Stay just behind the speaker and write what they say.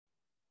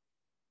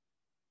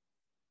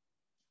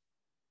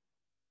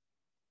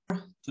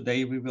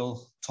Today we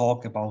will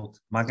talk about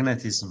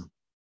magnetism.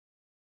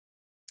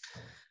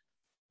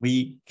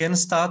 We can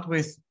start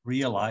with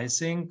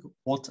realizing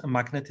what a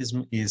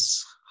magnetism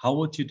is. How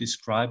would you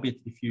describe it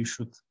if you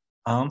should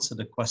answer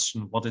the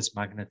question, what is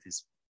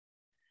magnetism?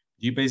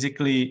 You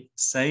basically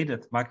say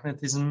that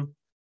magnetism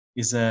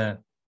is a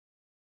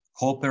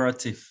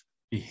cooperative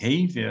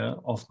behavior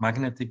of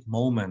magnetic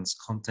moments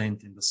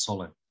contained in the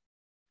solid.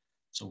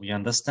 So we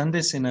understand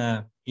this in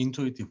an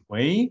intuitive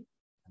way.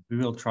 We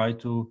will try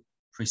to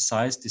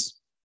precise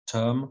this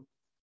term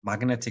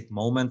magnetic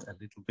moment a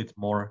little bit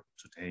more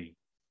today.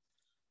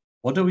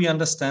 What do we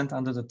understand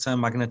under the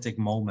term magnetic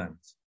moment?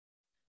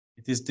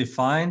 It is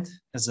defined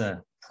as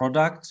a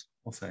product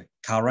of a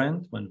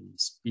current when we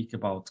speak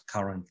about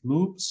current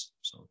loops.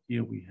 So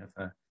here we have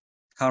a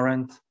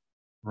current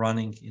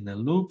running in a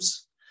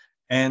loops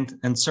and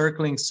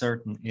encircling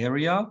certain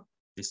area.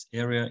 This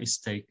area is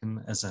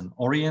taken as an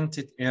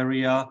oriented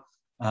area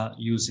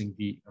using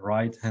the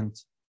right-hand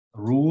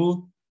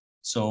rule.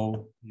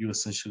 So you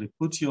essentially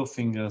put your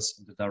fingers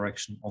in the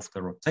direction of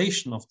the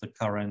rotation of the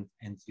current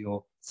and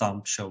your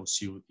thumb shows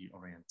you the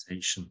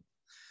orientation.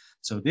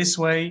 So this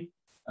way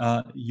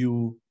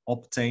you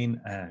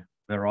obtain a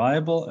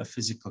variable, a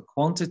physical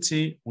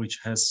quantity, which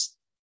has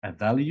a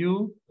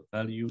value. The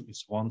value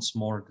is once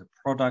more the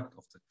product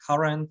of the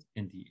current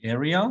in the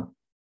area.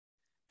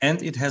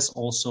 And it has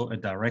also a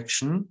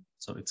direction.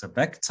 So it's a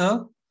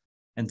vector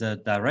and the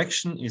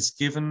direction is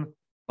given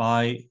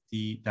by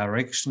the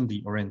direction,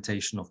 the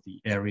orientation of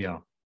the area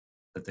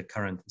that the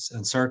current is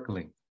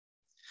encircling.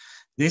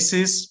 This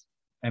is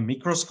a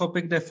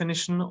microscopic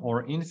definition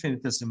or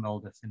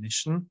infinitesimal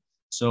definition.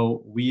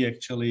 So we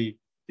actually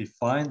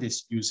define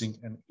this using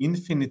an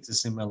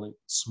infinitesimally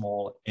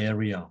small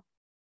area.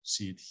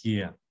 See it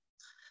here.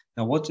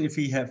 Now, what if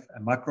we have a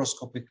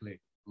macroscopically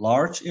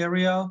large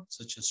area,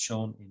 such as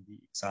shown in the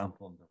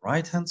example on the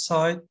right-hand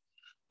side?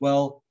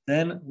 Well,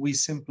 then we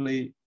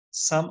simply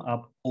sum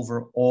up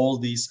over all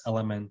these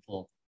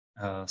elemental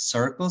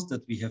circles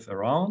that we have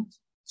around,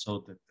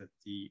 so that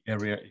the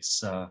area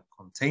is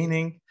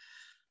containing.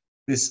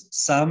 This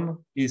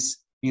sum is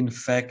in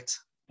fact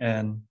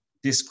a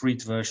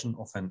discrete version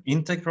of an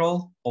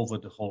integral over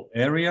the whole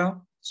area.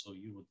 So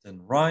you would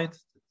then write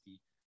that the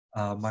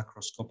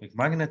macroscopic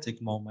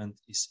magnetic moment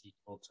is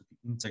equal to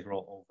the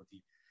integral over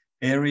the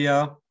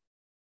area.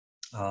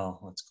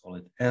 Let's call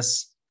it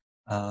S,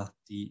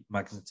 the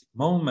magnetic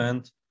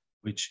moment,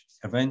 which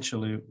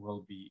eventually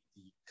will be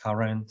the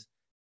current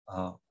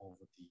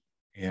over the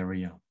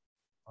area,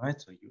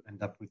 right? So you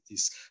end up with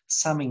this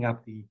summing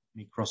up the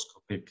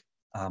microscopic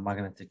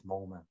magnetic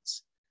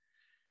moments.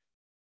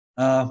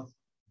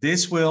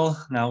 This will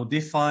now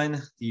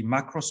define the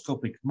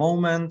macroscopic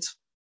moment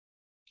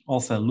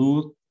of a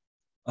loop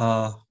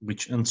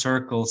which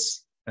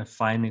encircles a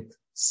finite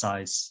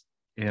size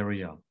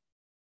area.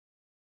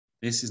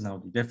 This is now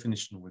the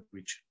definition with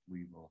which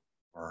we will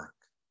work.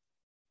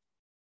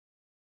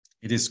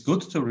 It is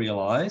good to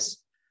realize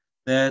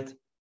that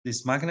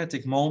this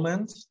magnetic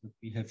moment that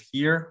we have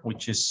here,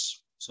 which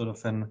is sort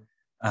of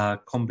a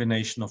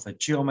combination of a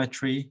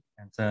geometry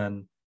and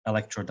an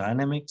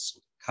electrodynamics,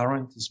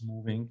 current is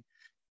moving,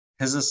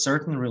 has a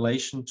certain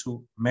relation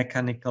to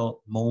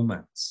mechanical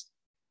moments.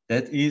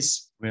 That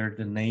is where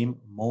the name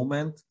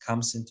moment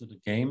comes into the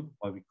game,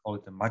 why we call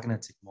it a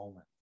magnetic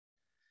moment.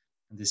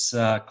 And this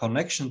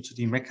connection to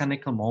the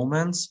mechanical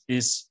moments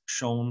is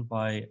shown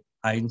by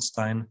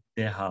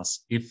Einstein-Dehaas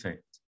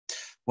effect.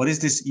 What is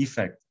this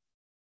effect?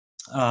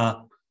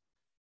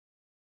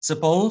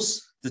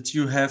 Suppose that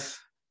you have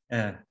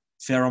a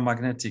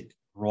ferromagnetic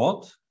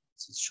rod,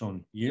 as it's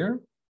shown here.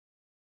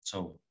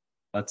 So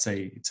let's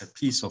say it's a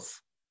piece of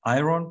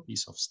iron,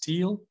 piece of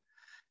steel,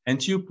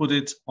 and you put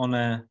it on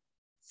a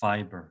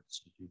fiber.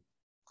 So you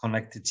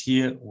connect it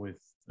here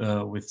with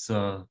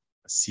a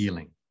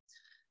ceiling.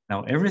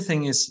 Now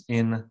everything is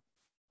in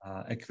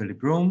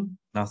equilibrium,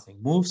 nothing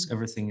moves,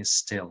 everything is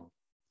still.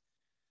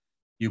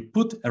 You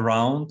put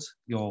around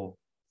your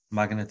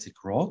magnetic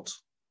rod,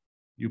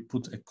 you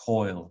put a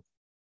coil.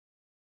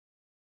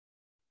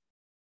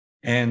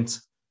 And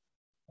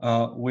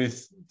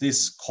with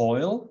this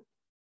coil,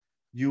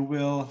 you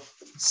will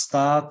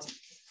start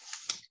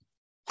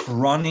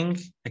running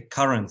a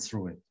current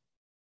through it.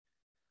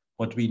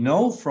 What we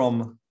know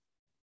from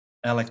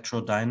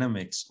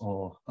electrodynamics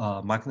or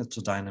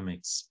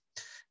magnetodynamics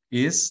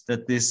is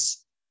that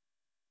this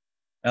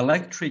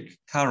electric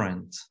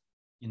current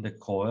in the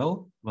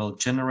coil will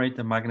generate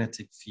a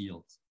magnetic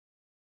field.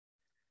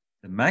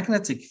 The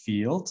magnetic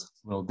field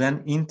will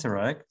then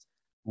interact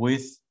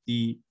with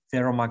the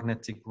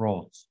ferromagnetic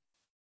rod,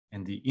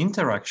 and the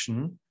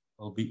interaction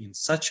will be in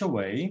such a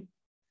way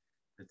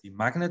that the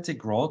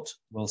magnetic rod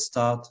will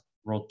start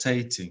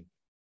rotating.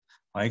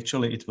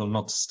 Actually, it will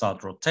not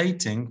start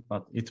rotating,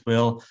 but it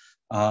will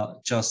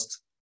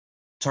just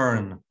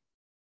turn.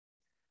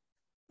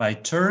 By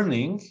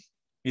turning,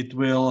 it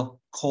will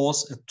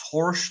cause a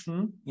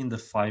torsion in the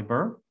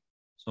fiber.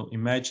 So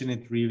imagine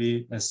it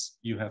really as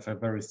you have a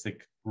very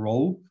thick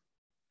rope,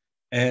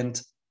 and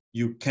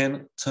you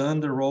can turn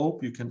the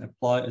rope, you can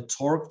apply a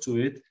torque to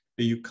it,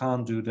 but you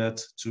can't do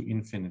that to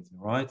infinity,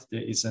 right?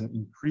 There is an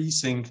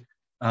increasing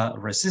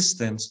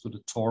resistance to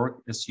the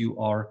torque as you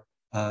are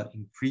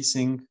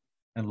increasing,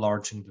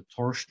 enlarging the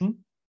torsion.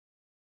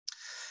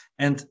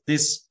 And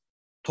this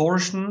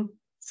torsion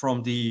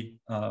from the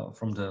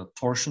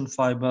torsion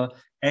fiber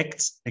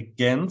acts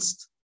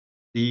against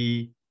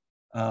the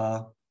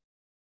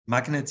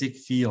magnetic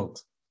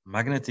field.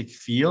 Magnetic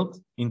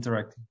field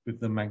interacting with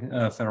the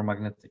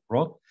ferromagnetic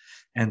rod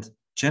and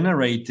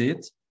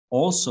generated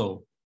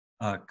also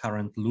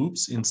current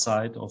loops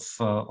inside of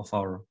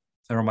our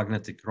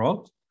ferromagnetic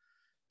rod.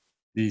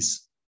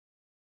 These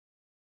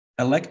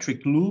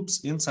electric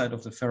loops inside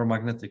of the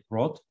ferromagnetic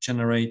rod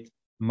generate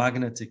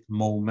magnetic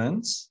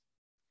moments.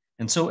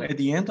 And so at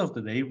the end of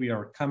the day, we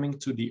are coming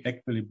to the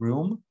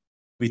equilibrium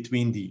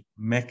between the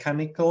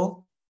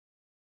mechanical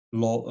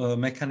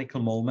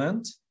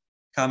moment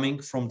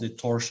coming from the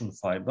torsion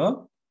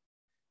fiber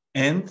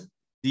and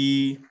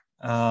the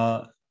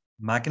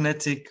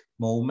magnetic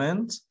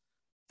moment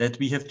that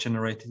we have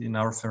generated in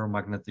our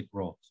ferromagnetic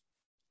rod.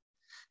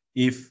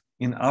 If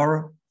in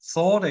our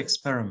thought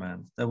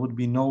experiment there would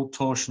be no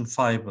torsion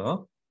fiber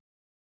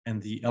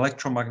and the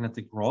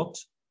electromagnetic rod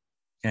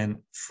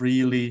can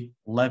freely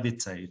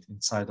levitate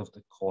inside of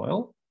the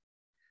coil,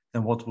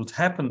 then what would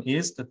happen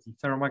is that the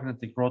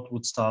ferromagnetic rod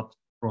would start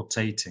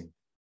rotating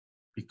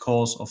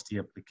because of the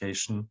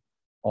application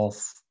of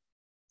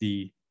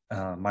the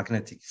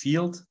magnetic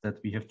field that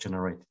we have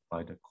generated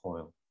by the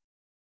coil,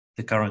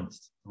 the current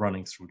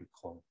running through the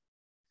coil.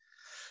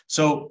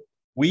 So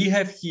we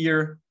have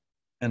here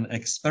an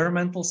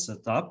experimental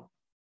setup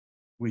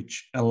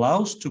which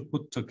allows to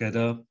put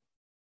together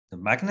the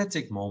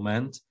magnetic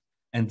moment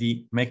and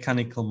the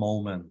mechanical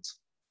moment.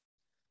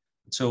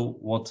 So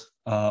what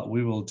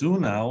we will do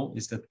now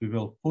is that we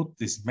will put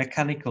this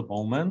mechanical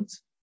moment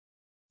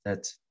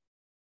that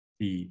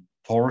the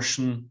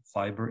torsion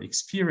fiber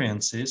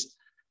experiences,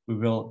 we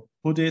will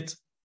put it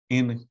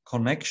in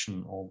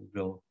connection, or we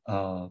will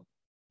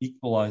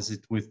equalize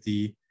it with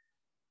the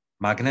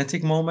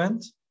magnetic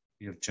moment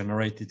we have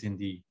generated in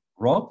the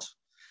rod,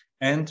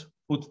 and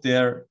put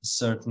there a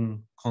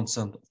certain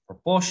constant of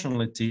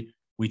proportionality,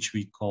 which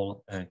we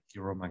call a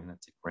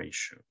gyromagnetic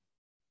ratio.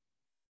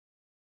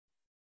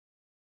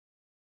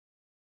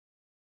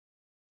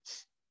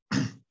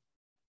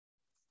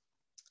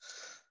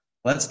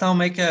 Let's now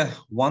make a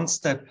one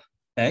step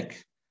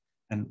back.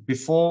 And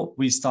before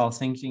we start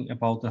thinking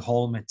about the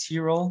whole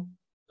material,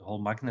 the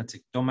whole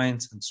magnetic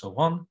domains and so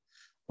on,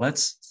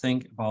 let's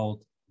think about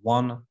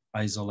one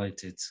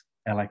isolated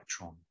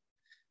electron.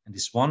 And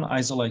this one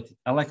isolated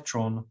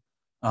electron,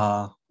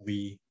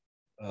 we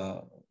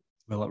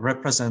will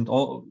represent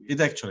all.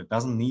 It actually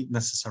doesn't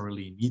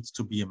necessarily need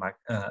to be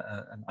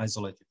an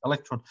isolated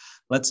electron.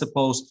 Let's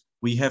suppose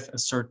we have a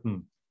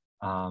certain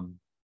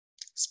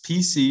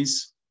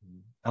species,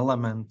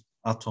 element,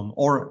 atom,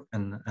 or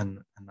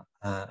an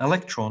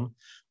electron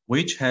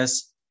which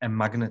has a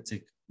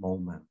magnetic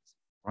moment,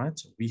 right?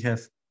 So we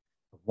have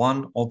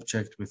one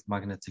object with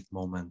magnetic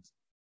moment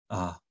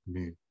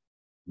mu.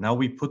 Now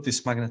we put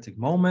this magnetic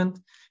moment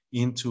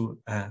into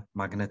a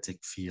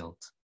magnetic field.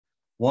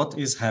 What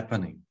is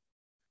happening?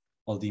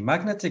 Well, the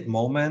magnetic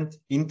moment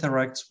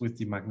interacts with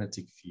the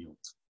magnetic field.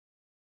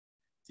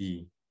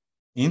 The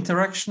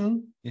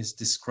interaction is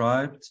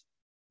described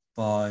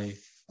by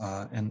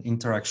an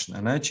interaction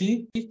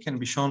energy. It can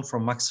be shown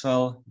from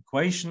Maxwell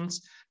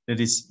equations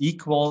that is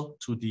equal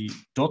to the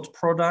dot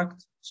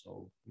product.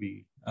 So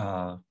we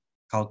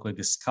calculate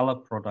the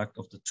scalar product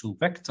of the two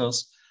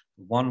vectors.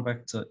 One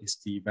vector is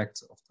the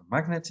vector of the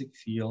magnetic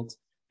field,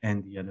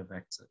 and the other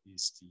vector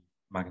is the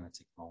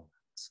magnetic moment.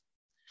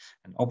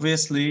 And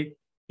obviously,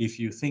 if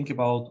you think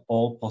about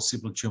all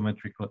possible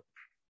geometrical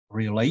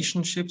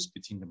relationships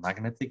between the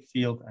magnetic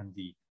field and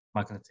the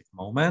magnetic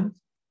moment,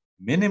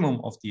 minimum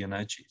of the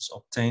energy is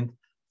obtained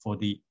for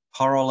the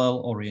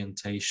parallel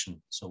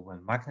orientation. So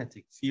when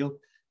magnetic field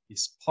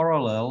is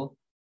parallel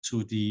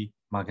to the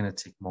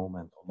magnetic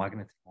moment, or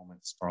magnetic moment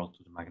is parallel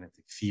to the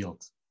magnetic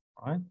field,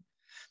 right?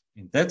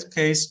 In that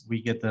case,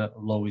 we get the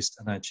lowest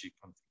energy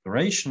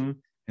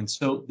configuration. And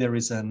so there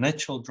is a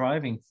natural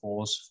driving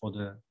force for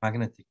the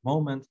magnetic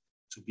moment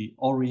to be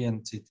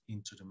oriented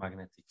into the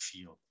magnetic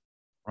field,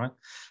 right?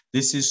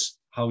 This is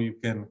how you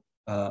can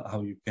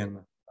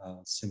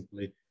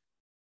simply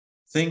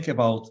think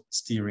about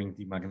steering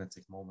the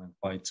magnetic moment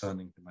by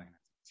turning the magnetic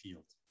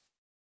field.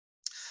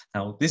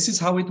 Now, this is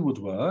how it would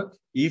work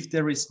if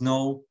there is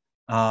no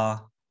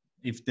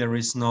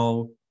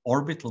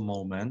orbital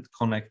moment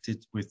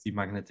connected with the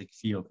magnetic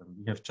field, and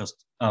we have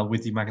just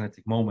with the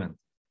magnetic moment.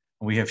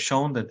 And we have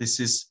shown that this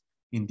is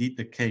indeed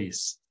the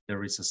case.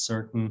 There is a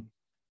certain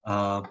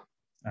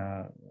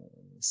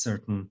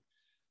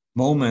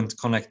moment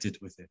connected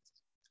with it.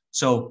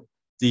 So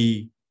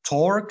the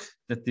torque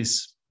that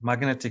this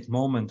magnetic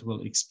moment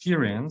will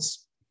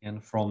experience,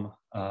 and from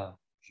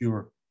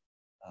pure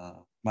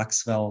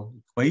Maxwell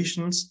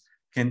equations,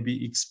 can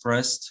be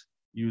expressed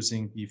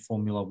using the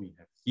formula we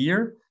have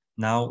here.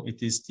 now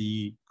it is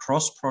the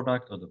cross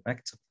product or the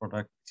vector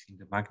product between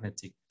the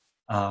magnetic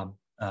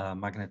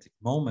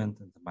moment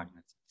and the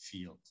magnetic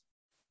field,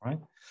 right?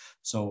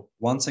 So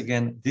once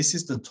again, this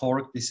is the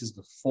torque, this is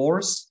the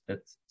force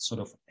that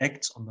sort of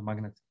acts on the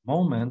magnetic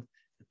moment.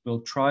 It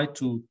will try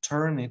to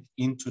turn it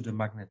into the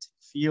magnetic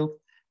field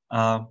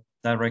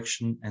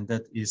direction, and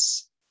that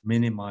is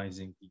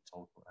minimizing the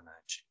total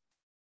energy.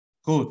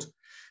 Good.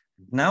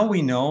 Now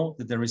we know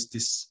that there is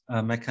this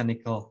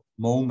mechanical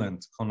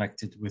moment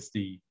connected with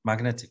the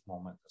magnetic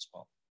moment as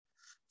well.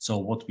 So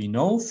what we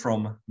know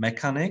from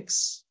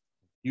mechanics,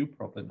 you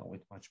probably know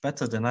it much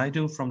better than I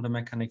do from the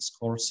mechanics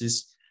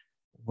courses,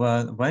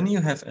 when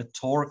you have a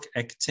torque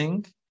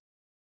acting,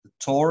 the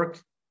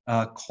torque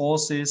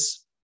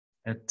causes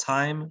a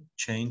time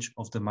change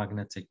of the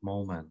magnetic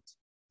moment.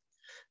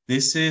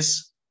 This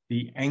is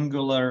the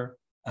angular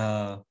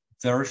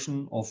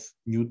version of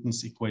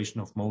Newton's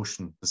equation of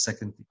motion, the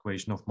second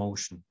equation of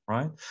motion,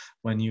 right?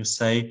 When you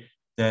say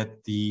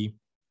that the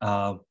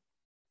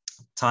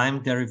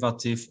time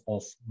derivative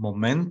of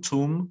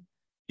momentum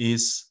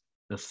is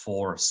the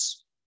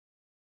force.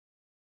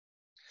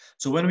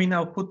 So when we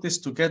now put this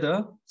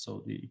together,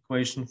 so the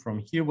equation from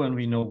here, when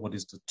we know what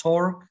is the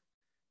torque,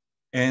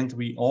 and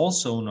we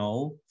also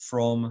know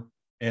from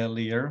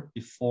earlier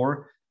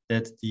before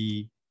that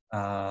the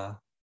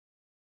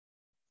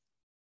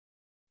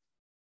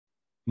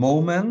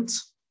moment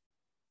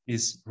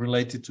is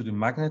related to the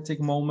magnetic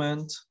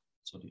moment.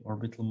 So the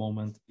orbital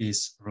moment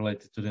is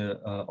related to the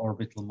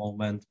orbital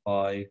moment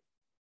by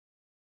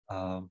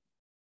the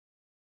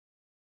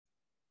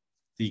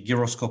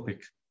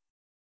gyroscopic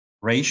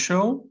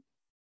ratio.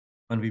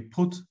 When we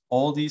put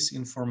all these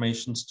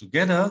informations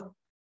together,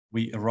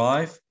 we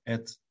arrive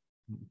at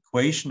an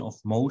equation of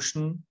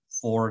motion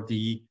for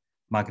the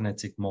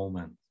magnetic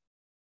moment.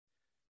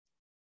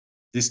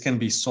 This can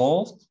be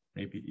solved.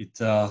 Maybe it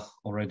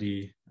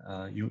already,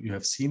 you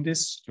have seen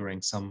this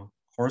during some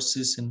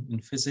courses in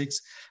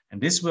physics,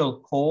 and this will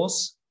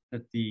cause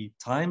that the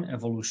time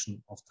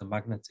evolution of the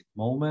magnetic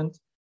moment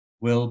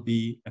will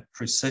be a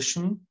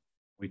precession,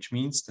 which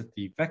means that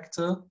the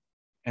vector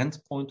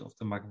endpoint of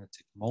the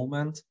magnetic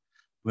moment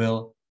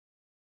will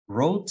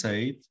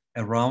rotate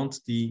around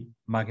the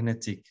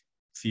magnetic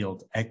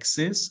field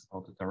axis,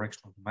 or the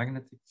direction of the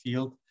magnetic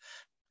field,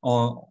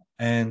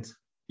 and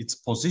its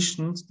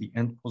positions, the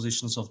end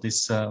positions of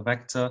this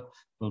vector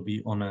will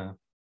be on a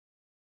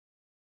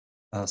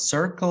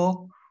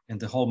circle, and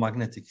the whole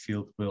magnetic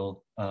field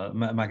will,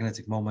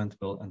 magnetic moment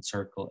will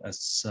encircle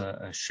as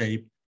a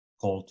shape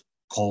called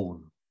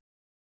cone.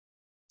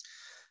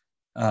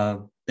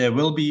 There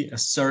will be a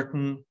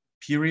certain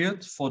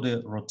period for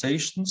the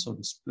rotation, so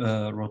this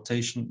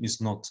rotation is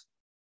not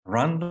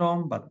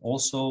random, but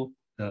also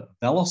the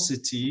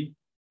velocity,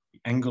 the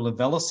angular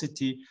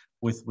velocity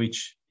with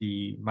which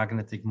the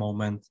magnetic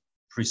moment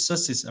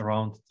precesses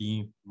around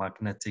the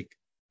magnetic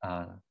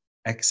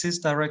axis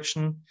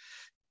direction,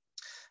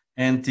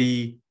 and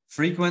the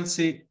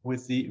frequency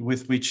with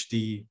which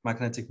the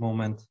magnetic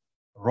moment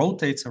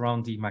rotates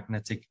around the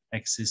magnetic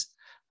axis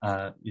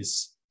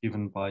is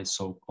given by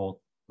so-called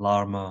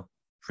Larmor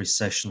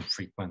precession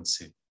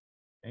frequency.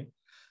 Okay.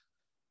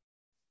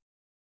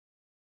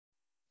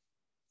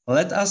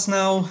 Let us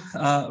now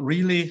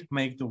really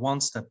make the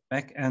one step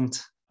back, and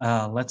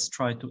let's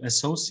try to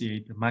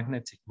associate the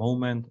magnetic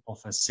moment of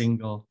a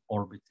single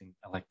orbiting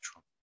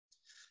electron.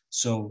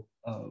 So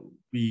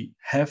we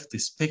have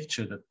this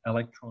picture that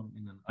electron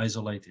in an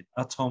isolated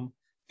atom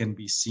can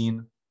be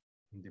seen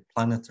in the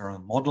planetary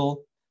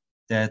model,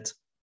 that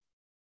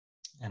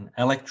an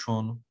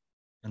electron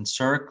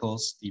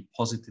encircles the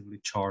positively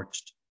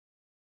charged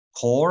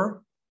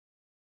core.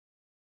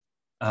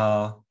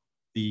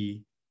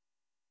 The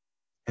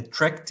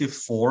attractive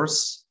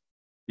force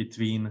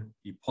between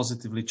the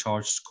positively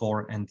charged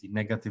core and the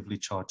negatively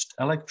charged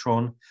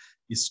electron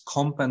is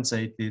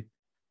compensated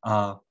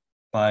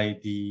by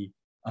the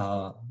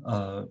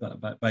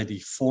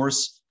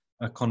force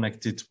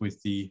connected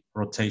with the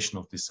rotation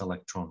of this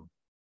electron,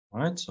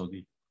 right? So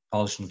the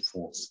propulsion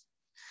force.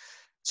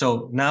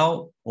 So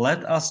now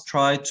let us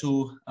try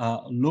to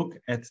look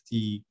at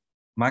the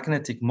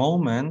magnetic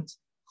moment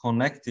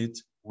connected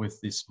with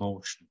this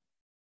motion.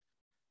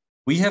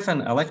 We have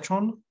an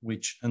electron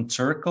which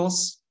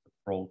encircles the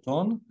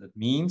proton. That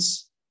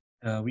means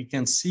we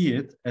can see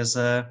it as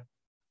a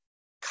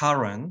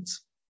current,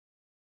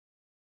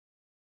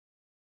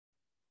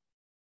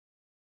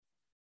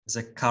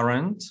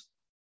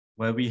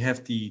 where we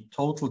have the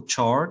total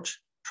charge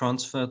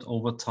transferred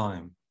over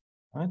time,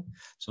 right?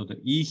 So the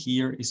E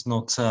here is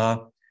not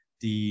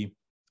the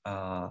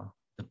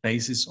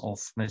basis of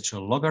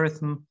natural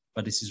logarithm,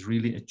 but this is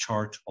really a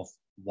charge of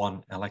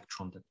one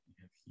electron that we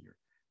have here.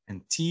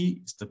 And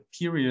T is the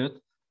period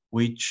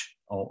which,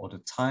 or the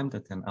time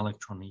that an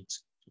electron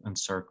needs to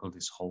encircle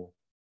this whole,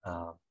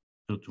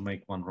 to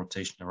make one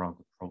rotation around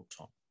the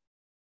proton.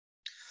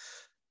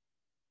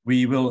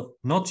 We will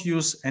not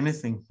use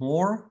anything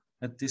more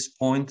at this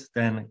point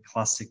than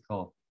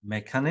classical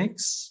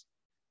mechanics.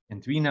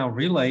 And we now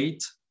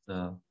relate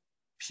the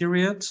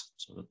period,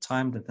 so the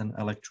time that an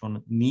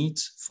electron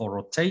needs for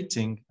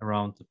rotating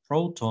around the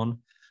proton,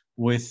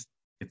 with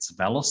its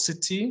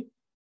velocity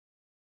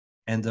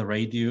and the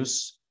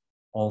radius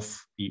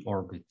of the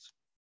orbit.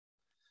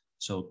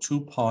 So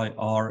 2 pi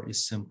r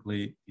is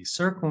simply the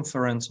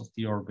circumference of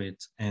the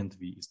orbit, and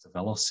v is the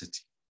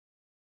velocity.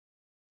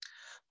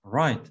 All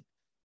right,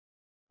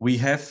 we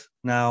have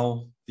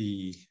now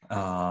the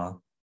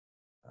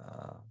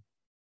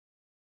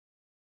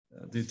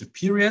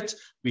period,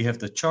 we have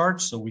the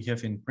charge, so we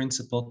have in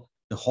principle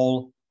the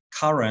whole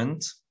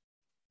current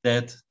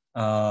that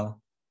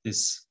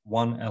this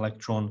one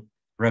electron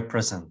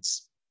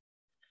represents.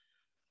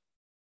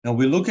 Now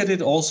we look at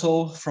it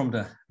also from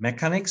the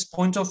mechanics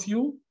point of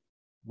view,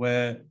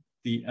 where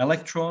the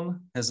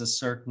electron has a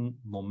certain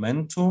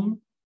momentum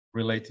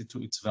related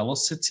to its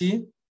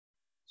velocity.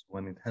 So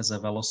when it has a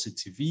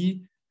velocity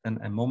v, then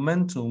a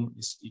momentum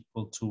is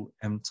equal to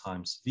m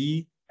times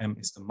v. M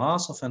is the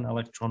mass of an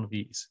electron,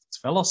 v is its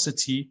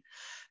velocity,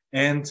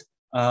 and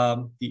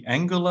the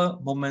angular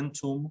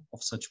momentum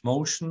of such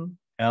motion,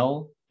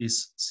 L,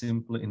 is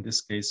simply in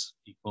this case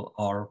equal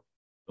r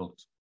dot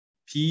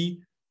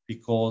p,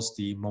 because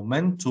the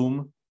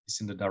momentum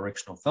is in the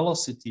direction of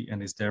velocity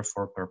and is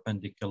therefore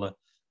perpendicular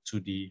to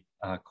the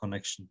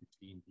connection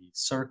between the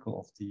circle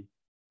of the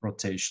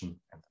rotation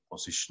and the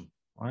position,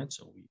 right?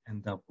 So we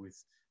end up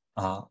with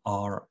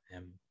r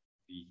m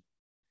v.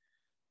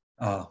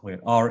 Where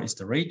r is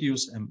the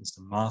radius, m is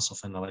the mass of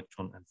an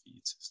electron, and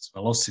v is its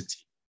velocity.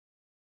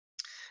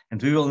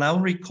 And we will now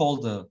recall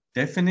the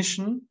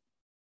definition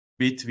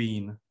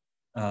between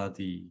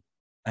the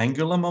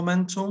angular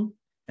momentum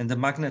and the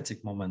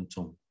magnetic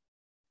momentum.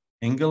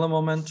 Angular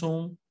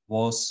momentum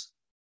was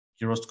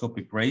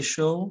gyroscopic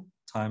ratio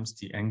times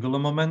the angular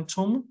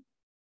momentum.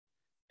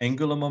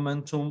 Angular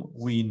momentum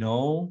we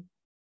know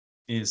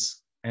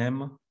is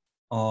mRe.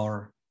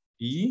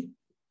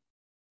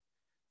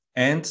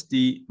 And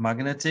the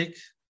magnetic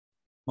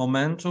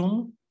moment,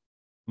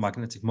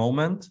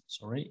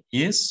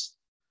 is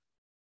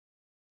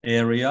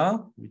area,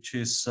 which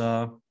is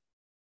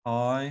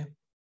pi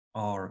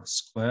r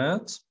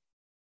squared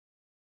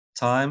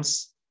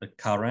times the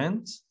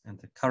current, and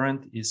the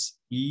current is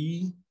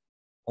E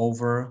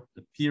over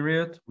the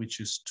period, which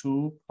is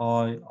 2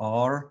 pi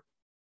r,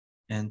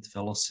 and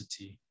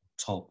velocity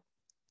top,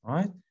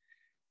 right?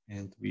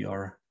 And we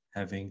are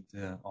having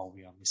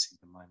we are missing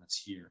the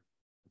minus here.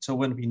 So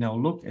when we now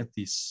look at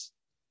this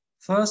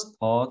first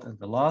part and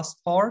the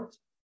last part,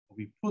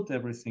 we put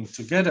everything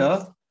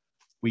together,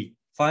 we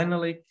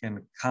finally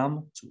can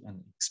come to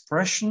an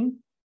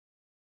expression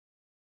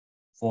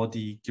for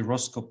the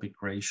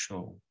gyroscopic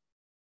ratio.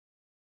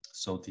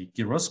 So the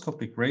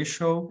gyroscopic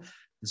ratio,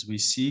 as we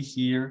see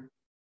here,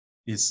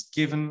 is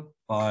given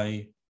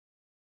by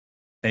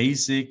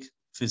basic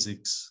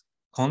physics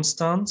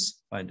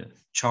constants, by the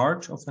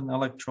charge of an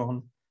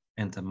electron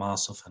and the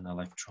mass of an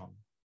electron.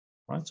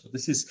 Right? So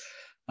this is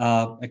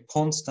a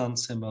constant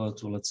similar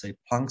to, let's say,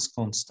 Planck's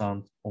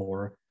constant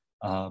or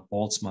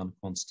Boltzmann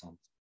constant,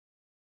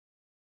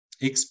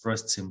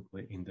 expressed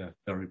simply in the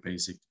very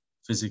basic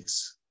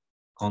physics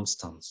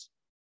constants.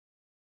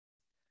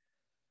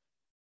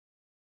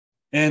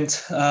 And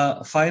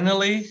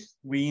finally,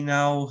 we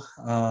now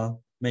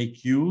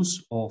make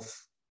use of,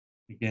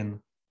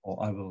 again,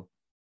 or I will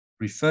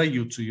refer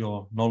you to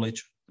your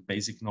knowledge, the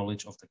basic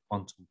knowledge of the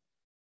quantum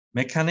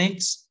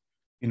mechanics,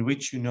 in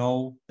which you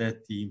know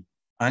that the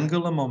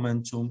angular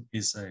momentum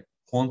is a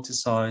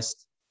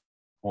quantized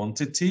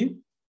quantity.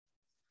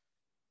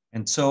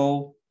 And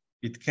so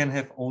it can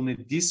have only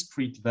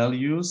discrete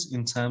values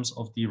in terms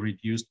of the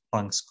reduced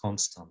Planck's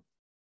constant.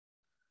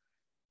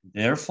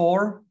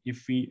 Therefore,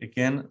 if we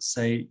again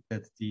say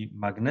that the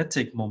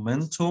magnetic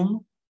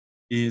momentum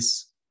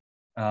is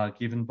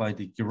given by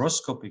the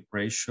gyroscopic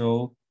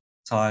ratio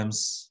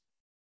times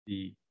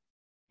the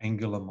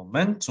angular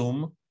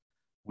momentum,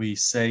 we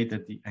say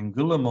that the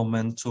angular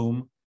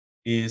momentum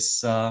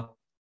is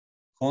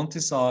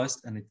quantized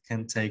and it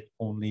can take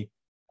only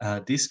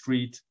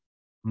discrete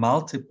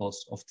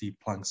multiples of the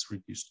Planck's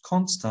reduced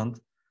constant.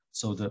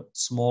 So the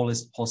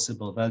smallest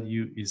possible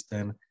value is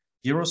then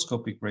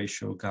gyroscopic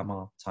ratio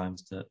gamma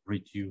times the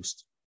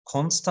reduced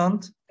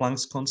constant,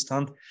 Planck's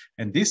constant.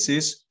 And this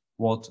is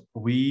what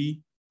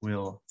we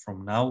will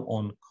from now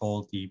on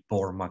call the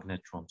Bohr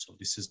magnetron. So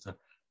this is the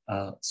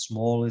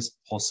smallest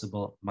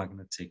possible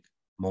magnetic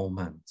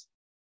moment,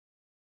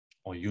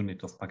 or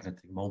unit of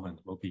magnetic moment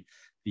will be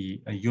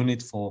the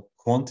unit for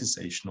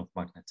quantization of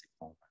magnetic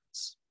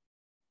moments.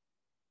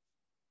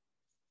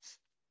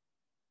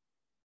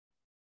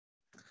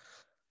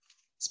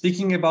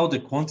 Speaking about the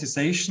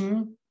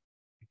quantization,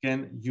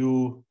 again,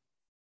 you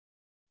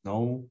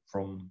know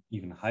from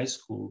even high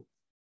school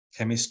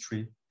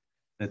chemistry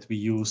that we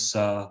use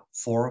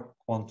 4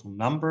 quantum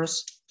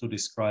numbers to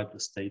describe the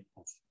state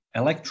of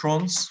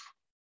electrons,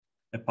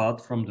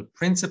 apart from the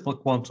principal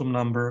quantum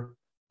number,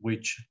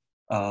 which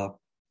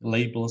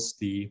labels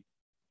the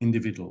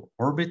individual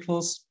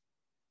orbitals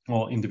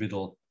or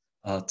individual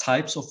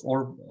types of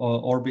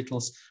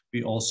orbitals.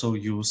 We also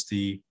use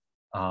the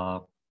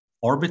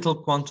orbital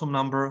quantum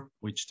number,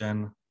 which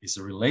then is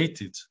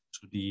related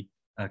to the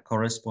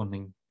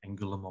corresponding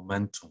angular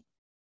momentum.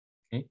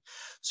 Okay,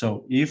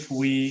 so if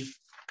we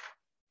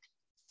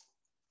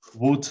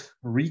would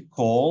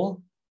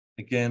recall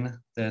again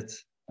that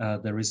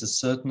there is a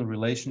certain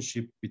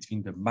relationship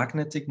between the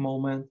magnetic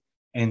moment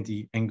and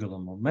the angular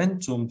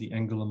momentum. The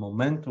angular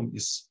momentum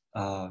is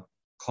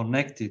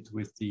connected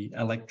with the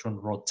electron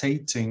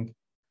rotating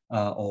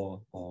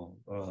or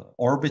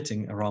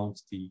orbiting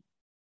around the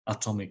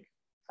atomic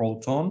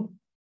proton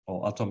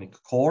or atomic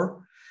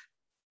core.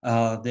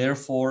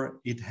 Therefore,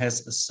 it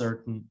has a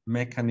certain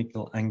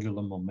mechanical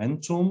angular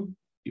momentum.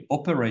 The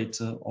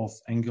operator of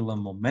angular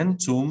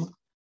momentum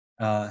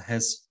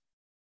has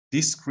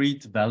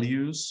discrete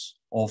values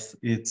of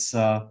its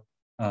that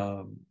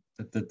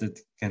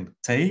can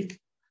take.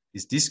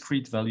 These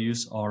discrete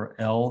values are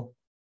L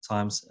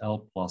times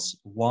L plus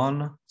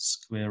 1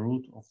 square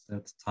root of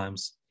that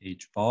times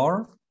h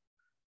bar.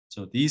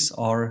 So these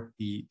are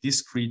the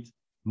discrete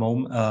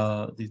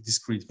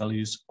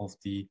values of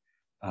the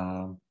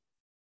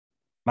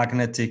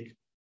magnetic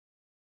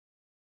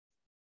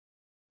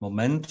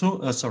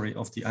momentum,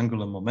 of the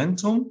angular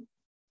momentum.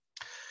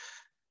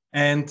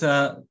 And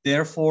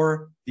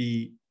therefore,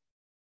 the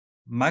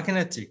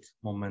magnetic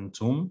moment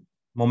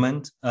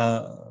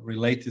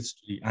related to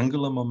the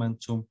angular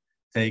momentum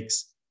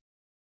takes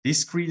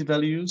discrete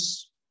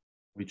values,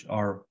 which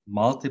are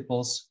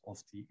multiples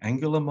of the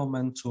angular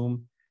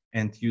momentum,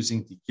 and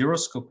using the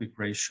gyroscopic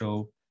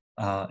ratio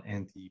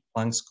and the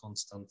Planck's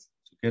constant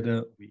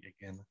together, we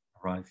again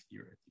arrive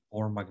here at the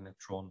Bohr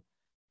magnetron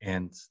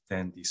and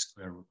then the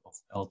square root of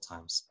L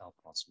times L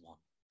plus 1.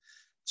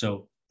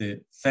 So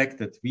the fact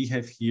that we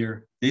have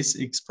here this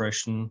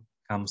expression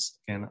comes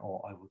again,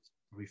 or I would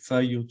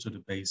refer you to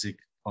the basic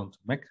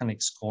quantum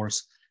mechanics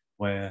course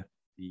where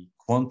the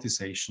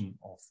quantization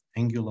of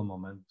angular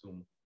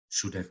momentum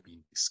should have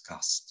been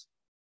discussed.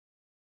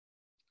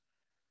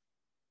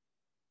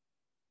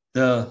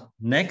 The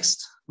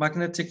next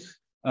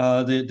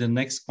the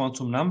next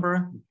quantum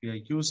number we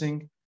are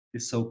using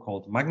is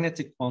so-called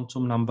magnetic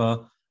quantum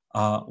number,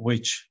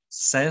 which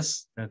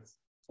says that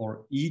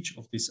for each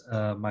of these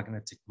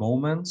magnetic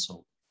moments,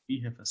 so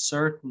we have a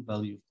certain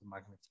value of the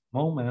magnetic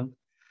moment,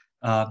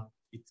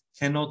 it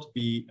cannot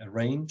be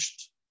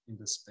arranged in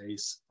the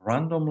space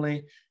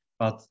randomly,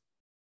 but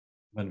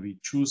when we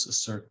choose a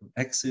certain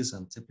axis,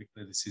 and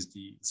typically this is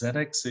the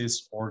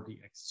z-axis or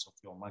the axis of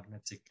your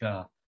magnetic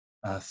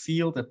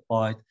field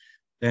applied,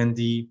 then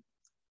the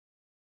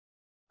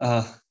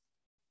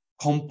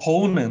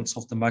components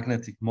of the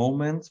magnetic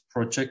moment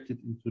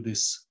projected into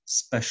this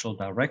special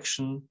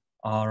direction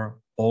are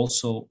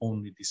also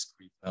only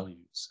discrete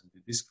values. And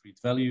the discrete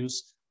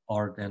values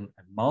are then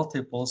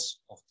multiples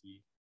of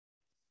the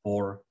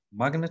Bohr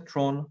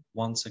magnetron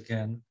once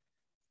again,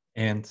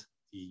 and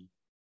the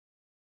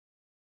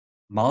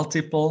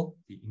multiple,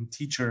 the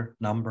integer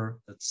number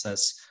that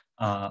says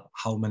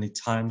how many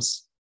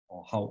times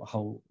or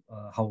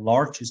how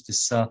large is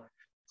this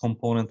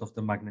component of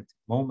the magnetic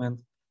moment,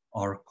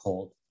 are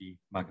called the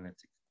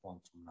magnetic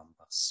quantum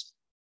numbers.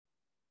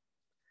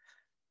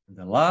 And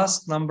the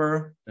last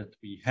number that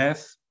we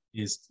have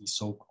is the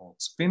so-called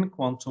spin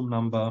quantum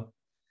number.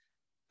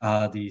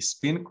 The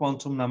spin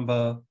quantum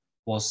number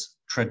was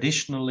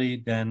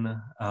traditionally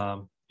then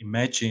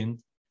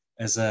imagined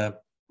as a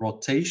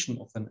rotation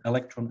of an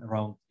electron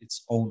around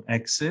its own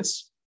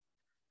axis.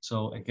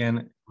 So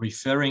again,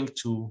 referring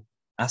to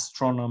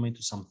astronomy,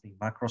 to something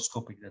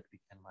macroscopic that we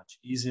can much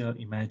easier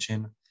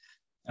imagine,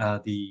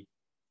 the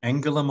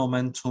angular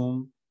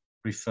momentum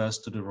refers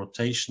to the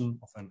rotation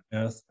of an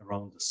Earth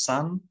around the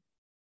Sun,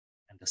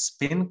 and the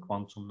spin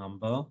quantum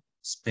number,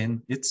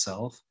 spin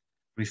itself,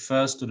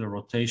 refers to the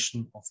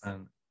rotation of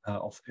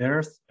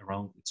Earth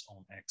around its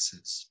own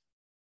axis.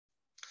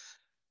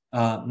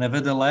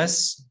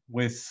 Nevertheless,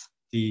 with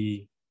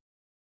the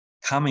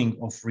coming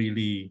of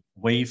really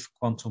wave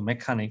quantum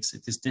mechanics,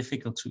 it is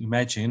difficult to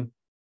imagine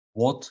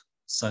what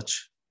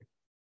such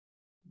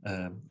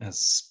as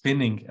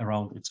spinning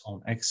around its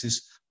own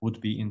axis would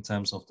be in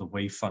terms of the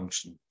wave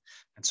function.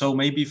 And so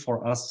maybe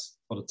for us,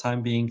 for the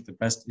time being, the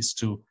best is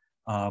to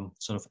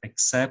sort of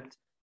accept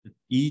that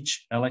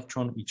each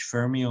electron, each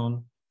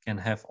fermion can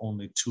have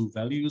only two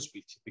values.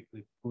 We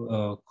typically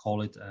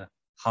call it a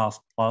half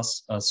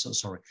plus,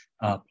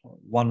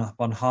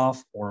 one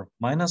half or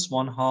minus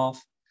one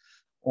half,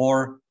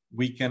 or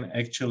we can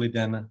actually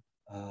then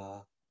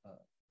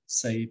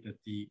say that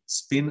the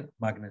spin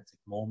magnetic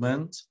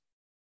moment,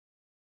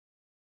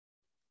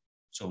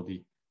 so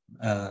the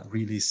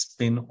really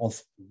spin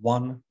of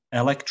one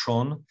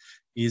electron,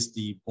 is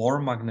the Bohr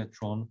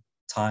magnetron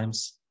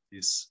times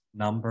this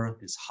number,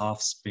 this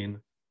half spin,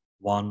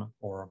 1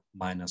 or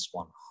minus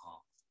 1/2.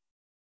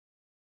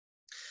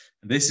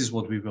 And this is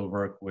what we will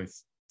work with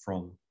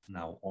from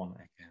now on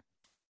again.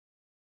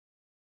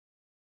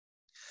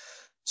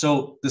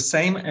 So the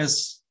same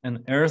as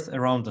an Earth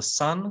around the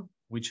Sun,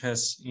 which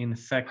has in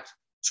fact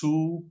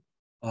two,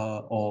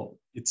 or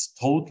its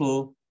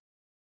total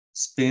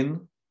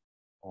spin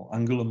or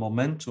angular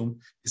momentum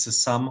is a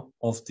sum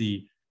of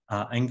the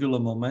angular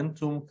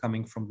momentum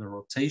coming from the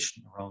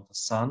rotation around the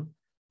sun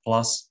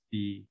plus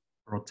the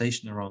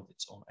rotation around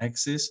its own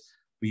axis,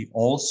 we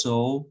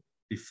also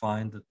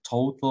define the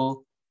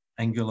total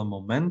angular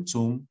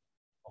momentum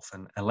of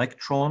an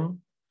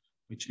electron,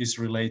 which is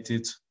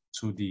related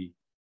to the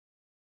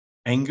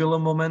angular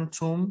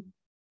momentum,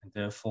 and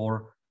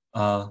therefore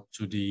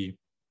to the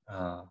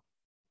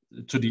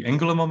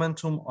angular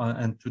momentum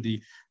and to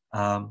the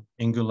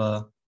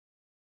angular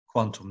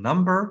quantum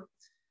number,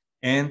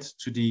 and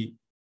to the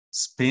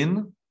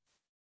spin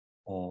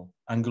or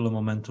angular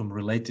momentum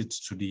related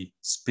to the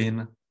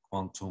spin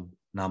quantum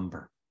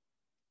number.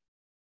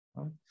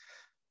 Right?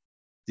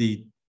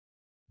 The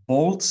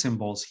bold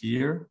symbols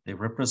here, they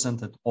represent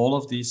that all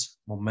of these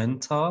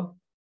momenta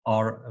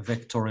are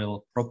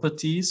vectorial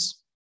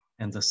properties,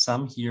 and the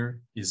sum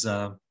here is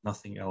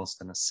nothing else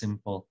than a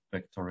simple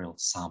vectorial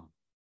sum.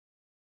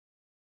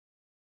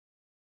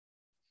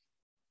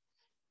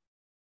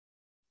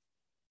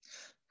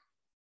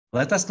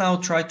 Let us now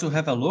try to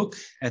have a look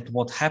at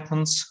what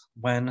happens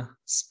when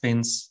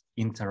spins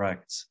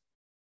interact.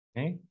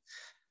 Okay?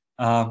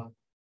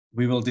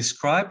 We will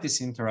describe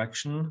this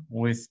interaction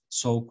with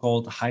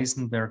so-called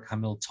Heisenberg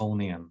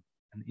Hamiltonian,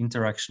 an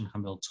interaction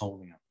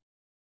Hamiltonian.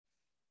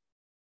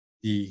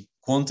 The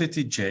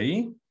quantity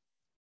J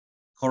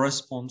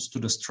corresponds to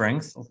the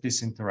strength of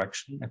this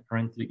interaction.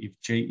 Apparently, if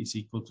J is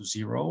equal to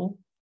 0,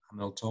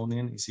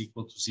 Hamiltonian is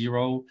equal to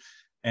 0,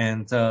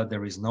 and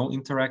there is no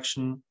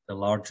interaction, the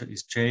larger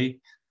is J,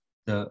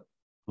 the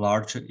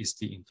larger is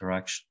the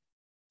interaction,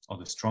 or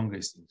the stronger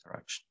is the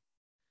interaction.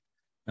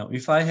 Now,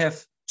 if I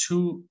have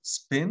two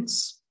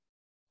spins,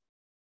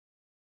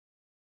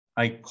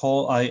 I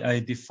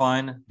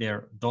define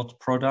their dot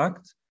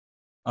product,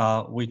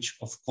 which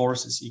of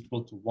course is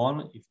equal to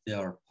 1 if they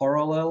are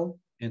parallel,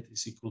 and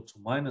is equal to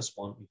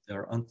 -1 if they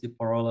are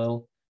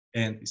antiparallel,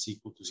 and is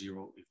equal to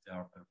 0 if they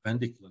are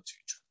perpendicular to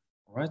each other.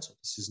 All right, so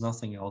this is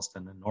nothing else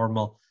than a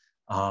normal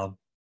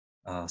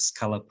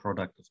scalar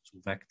product of two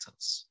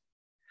vectors.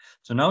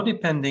 So now,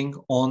 depending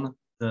on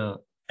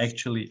the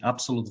actually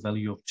absolute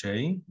value of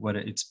J, whether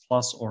it's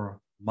plus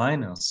or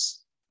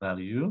minus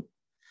value,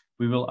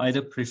 we will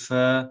either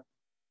prefer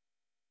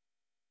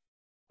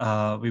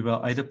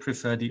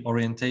the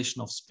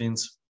orientation of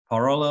spins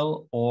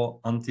parallel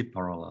or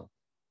antiparallel.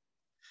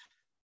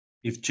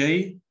 If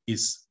J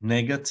is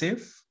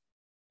negative,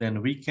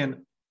 then we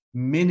can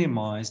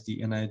minimize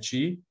the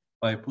energy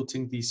by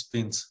putting these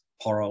spins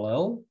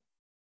parallel,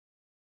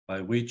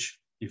 by which,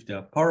 if they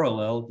are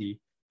parallel, the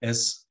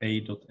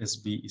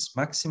SA.SB is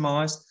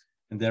maximized,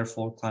 and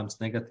therefore times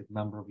negative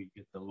number, we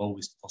get the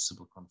lowest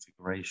possible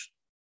configuration.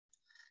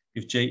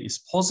 If J is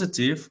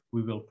positive,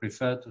 we will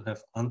prefer to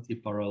have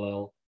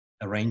antiparallel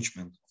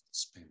arrangement of the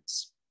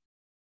spins.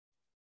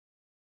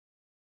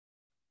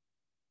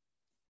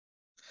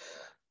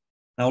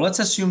 Now let's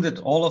assume that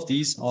all of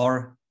these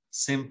are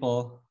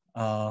simple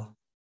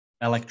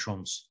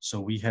electrons. So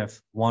we have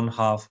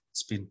 1/2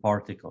 spin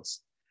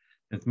particles.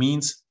 That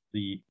means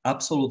the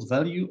absolute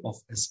value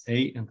of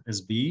SA and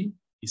SB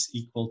is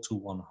equal to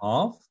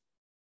 1/2.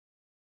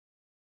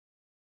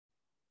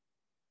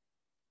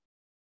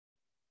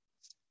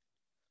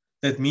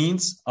 That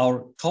means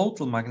our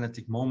total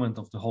magnetic moment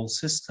of the whole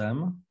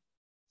system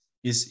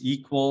is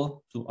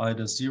equal to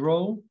either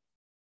 0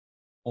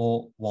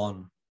 or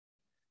 1,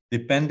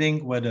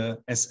 depending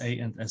whether SA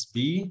and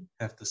SB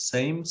have the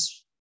same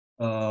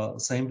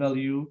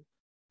value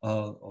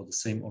or the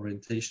same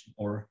orientation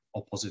or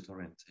opposite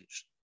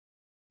orientation.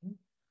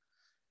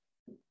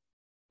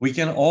 We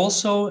can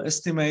also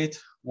estimate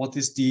what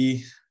is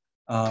the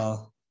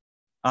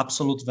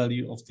absolute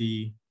value of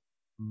the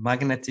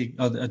magnetic,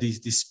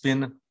 the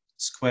spin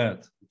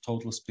squared, the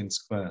total spin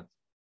squared.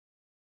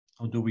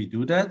 How do we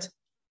do that?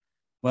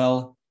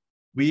 Well,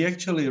 we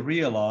actually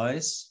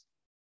realize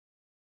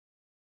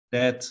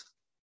that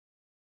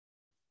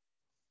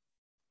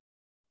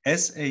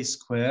SA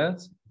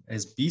squared,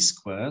 SB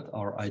squared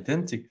are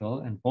identical,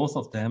 and both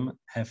of them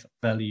have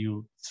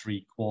value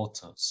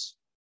 3/4.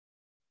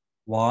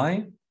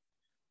 Why?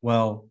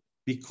 Well,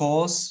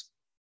 because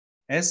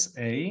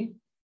SA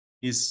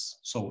is,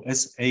 so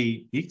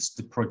SAX,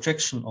 the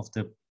projection of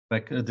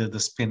the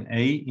spin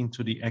A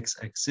into the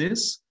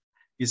x-axis,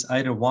 is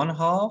either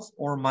 1/2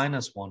 or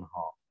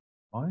 -1/2,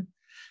 right?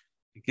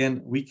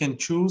 Again, we can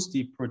choose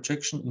the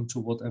projection into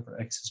whatever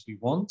axis we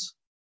want.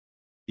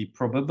 The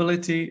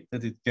probability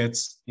that it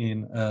gets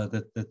in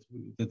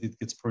that it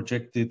gets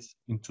projected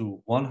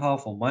into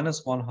 1/2 or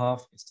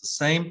 -1/2 is the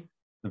same.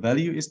 The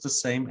value is the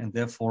same, and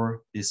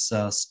therefore this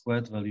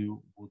squared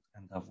value would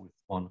end up with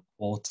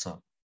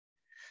 1/4.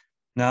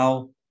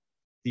 Now,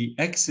 the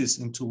axis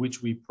into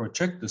which we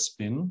project the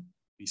spin,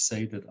 we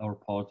say that our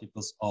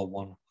particles are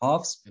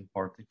 1/2 spin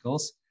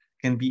particles,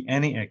 can be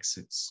any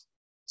axis.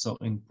 So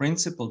in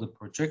principle, the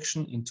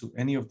projection into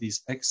any of these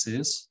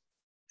axes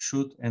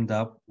should end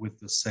up with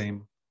the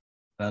same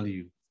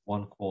value,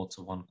 1/4,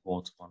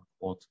 1/4,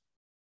 1/4.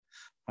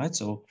 Right,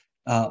 so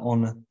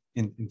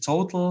in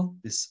total,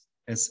 this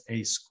SA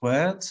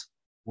squared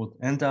would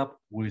end up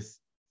with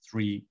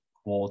 3/4.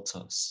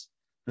 quarters.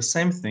 The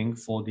same thing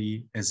for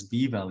the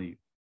SB value.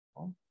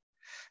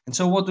 And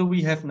so what do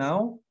we have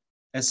now?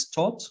 S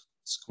tot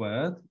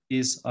squared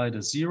is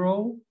either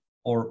 0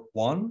 or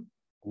 1.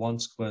 1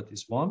 squared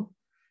is 1.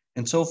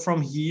 And so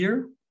from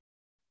here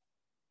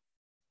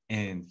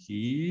and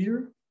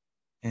here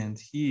and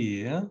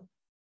here,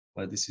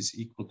 where this is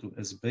equal to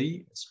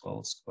SB as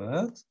well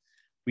squared,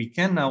 we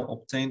can now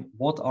obtain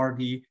what are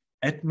the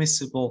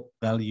admissible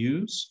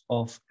values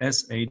of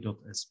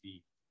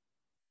SA.SB.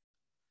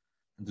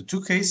 And the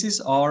two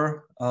cases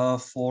are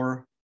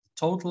for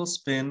total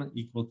spin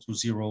equal to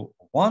 0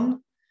 or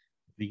 1.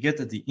 We get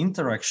that the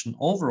interaction,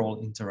 overall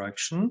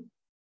interaction,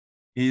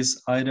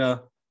 is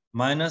either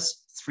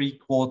minus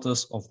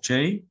 3/4 of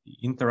J, the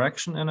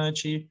interaction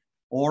energy,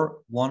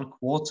 or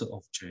 1/4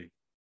 of J,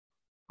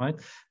 right?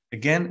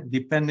 Again,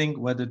 depending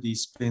whether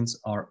these spins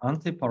are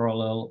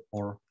antiparallel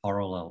or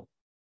parallel.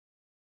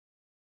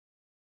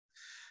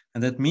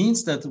 And that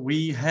means that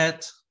we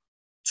had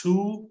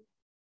two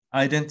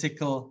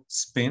identical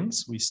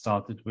spins we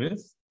started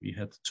with. We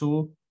had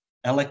two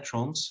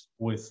electrons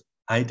with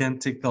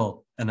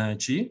identical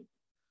energy.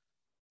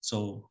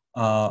 So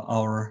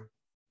our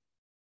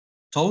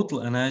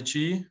total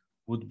energy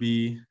would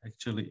be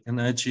actually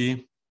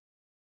energy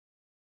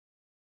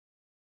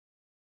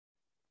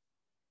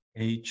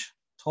H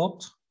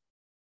tot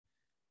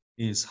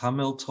is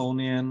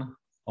Hamiltonian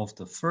of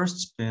the first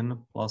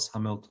spin plus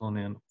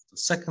Hamiltonian of the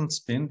second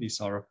spin. These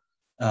are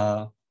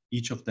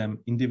each of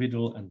them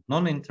individual and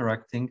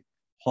non-interacting,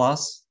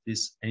 plus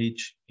this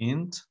H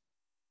int,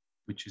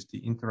 which is the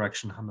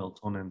interaction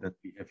Hamiltonian that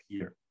we have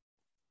here.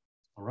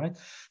 All right,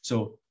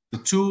 so the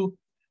two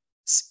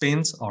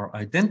spins are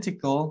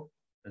identical.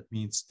 That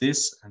means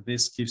this and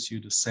this gives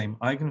you the same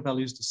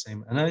eigenvalues, the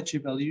same energy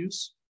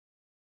values.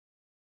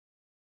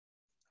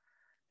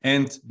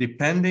 And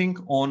depending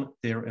on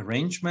their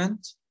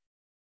arrangement,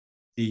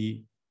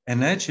 the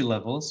energy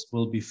levels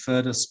will be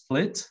further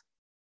split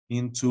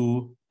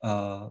into,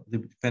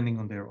 depending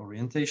on their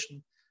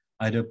orientation,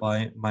 either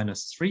by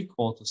minus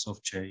 3/4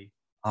 of J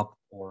up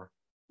or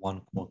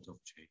 1/4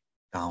 of J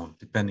down,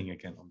 depending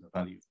again on the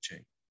value of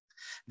J.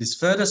 This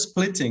further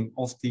splitting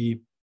of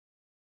the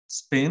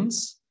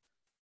spins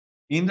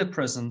in the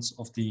presence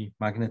of the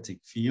magnetic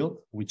field,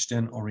 which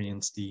then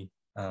orients the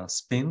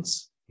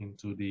spins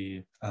into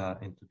the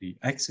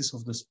axis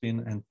of the spin,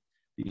 and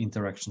the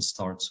interaction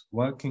starts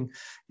working,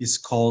 is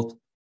called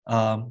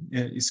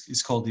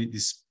the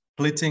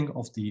splitting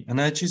of the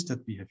energies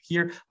that we have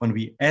here. When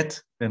we add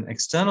an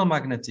external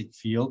magnetic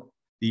field,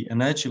 the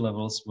energy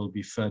levels will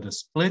be further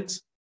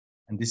split,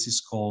 and this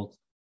is called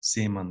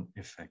Zeeman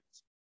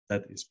effect.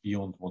 That is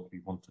beyond what we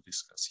want to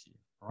discuss here.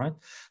 All right.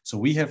 So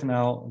we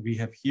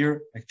have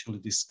here actually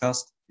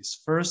discussed this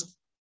first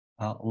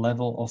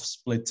level of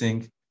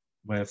splitting,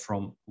 where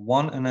from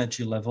one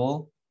energy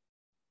level,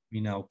 we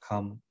now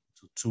come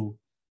to two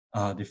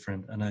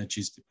different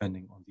energies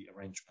depending on the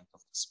arrangement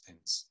of the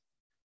spins.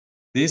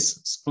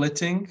 This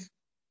splitting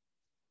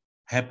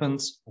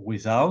happens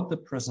without the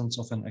presence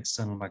of an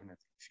external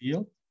magnetic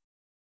field.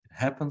 It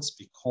happens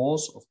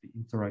because of the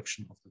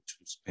interaction of the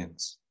two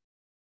spins.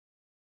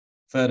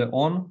 Further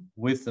on,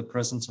 with the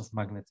presence of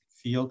magnetic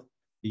field,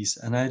 these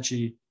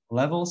energy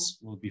levels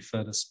will be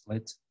further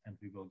split, and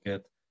we will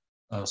get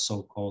a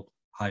so-called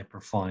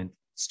hyperfine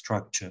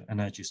structure,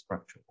 energy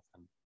structure of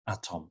an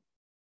atom.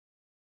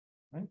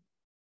 Right?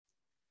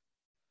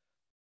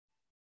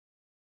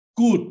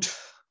 Good.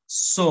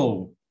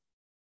 So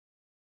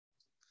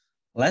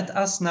let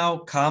us now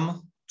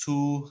come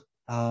to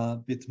a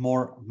bit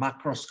more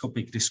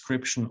macroscopic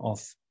description of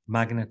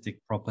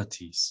magnetic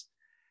properties.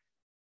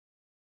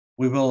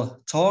 We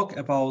will talk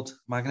about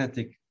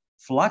magnetic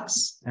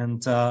flux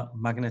and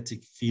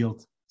magnetic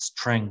field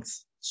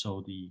strength.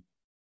 So the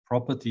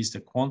properties,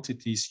 the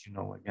quantities, you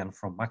know, again,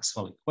 from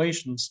Maxwell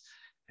equations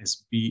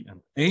as B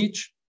and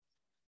H.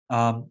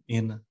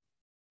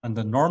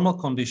 Under normal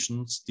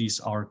conditions, these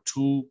are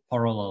two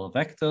parallel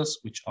vectors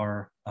which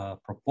are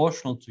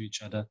proportional to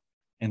each other,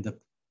 and the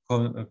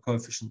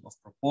coefficient of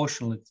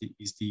proportionality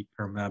is the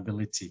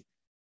permeability.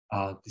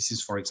 This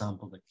is, for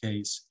example, the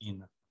case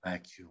in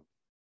vacuum.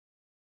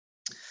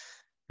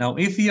 Now,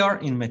 if we are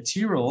in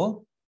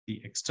material,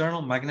 the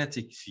external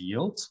magnetic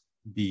field,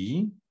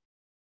 B,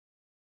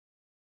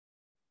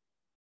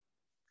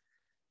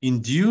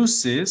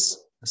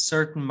 induces a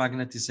certain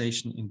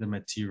magnetization in the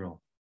material.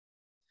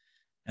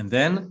 And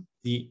then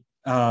the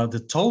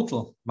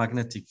total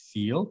magnetic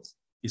field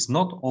is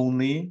not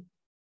only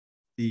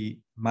the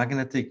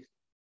magnetic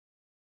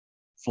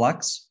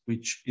flux,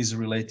 which is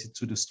related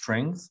to the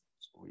strength,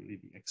 so really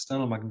the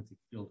external magnetic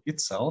field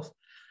itself,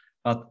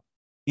 but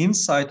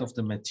inside of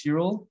the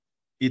material,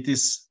 it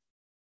is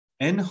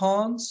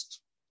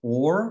enhanced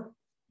or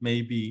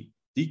maybe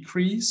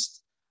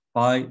decreased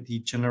by the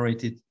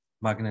generated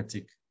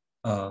magnetic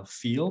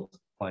field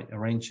by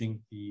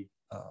arranging the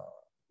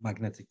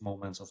magnetic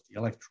moments of the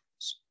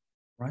electrons,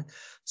 right?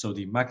 So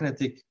the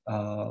magnetic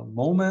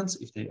moments,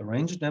 if they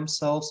arrange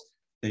themselves,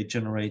 they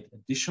generate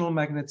additional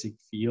magnetic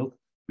field,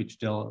 which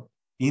they'll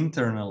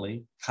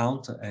internally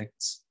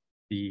counteracts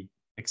the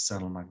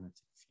external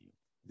magnetic field.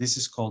 This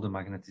is called the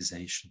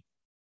magnetization.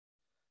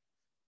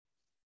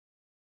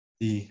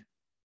 The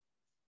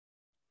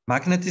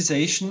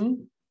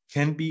magnetization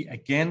can be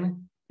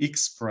again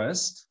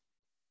expressed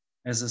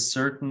as a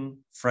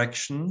certain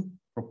fraction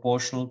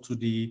proportional to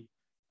the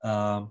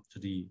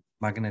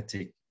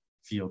magnetic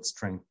field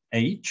strength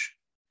H,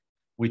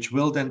 which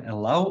will then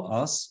allow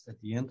us at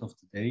the end of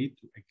the day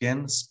to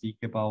again speak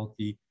about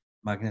the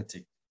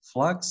magnetic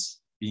flux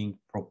being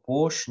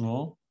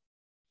proportional.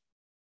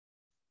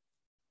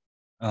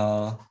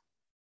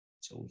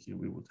 So here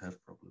we would have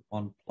probably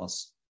 1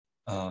 plus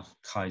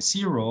chi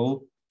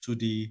 0 to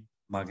the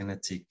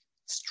magnetic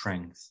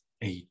strength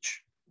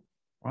H,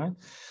 right?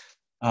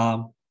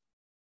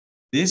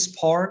 This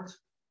part,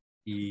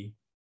 the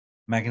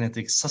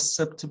magnetic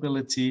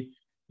susceptibility,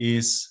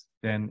 is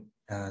then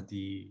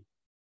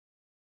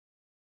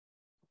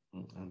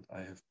and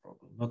I have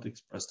probably not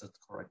expressed that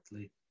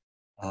correctly.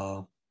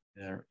 There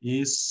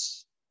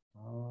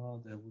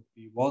would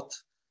be what?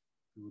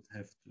 We would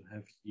have to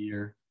have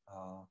here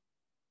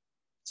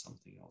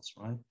something else,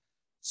 right?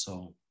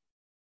 So,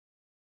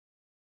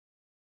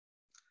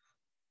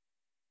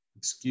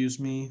 excuse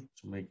me,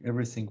 to make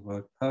everything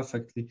work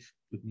perfectly,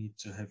 we need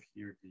to have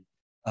here the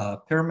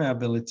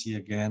permeability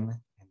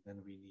again, and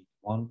then we need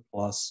 1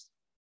 plus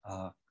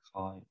chi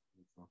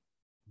over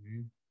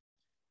mu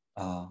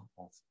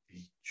of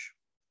H.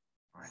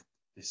 Right,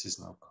 this is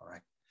now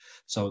correct.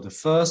 So the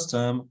first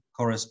term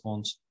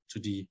corresponds to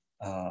the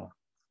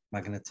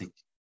magnetic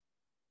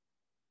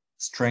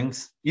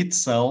strength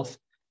itself,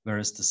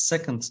 whereas the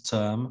second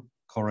term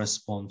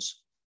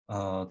corresponds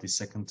to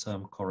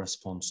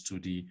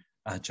the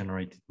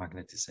generated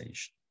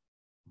magnetization.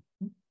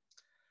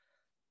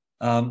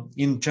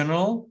 In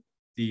general,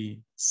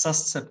 the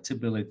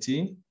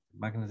susceptibility,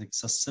 magnetic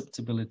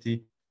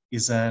susceptibility,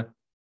 is a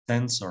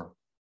tensor.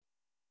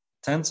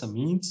 Tensor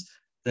means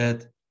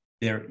that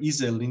there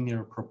is a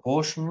linear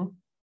proportion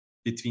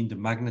between the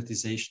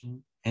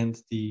magnetization and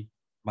the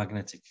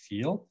magnetic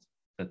field.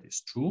 That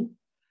is true,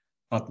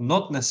 but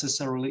not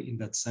necessarily in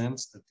that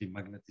sense that the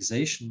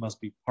magnetization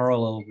must be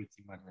parallel with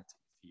the magnetic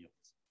field,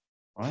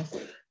 right?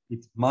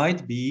 It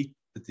might be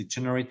that the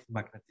generated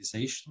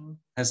magnetization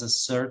has a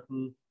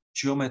certain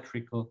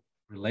geometrical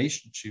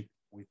relationship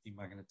with the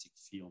magnetic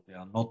field. They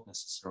are not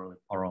necessarily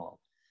parallel.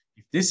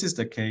 If this is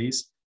the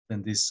case,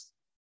 then this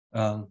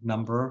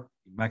number,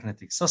 the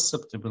magnetic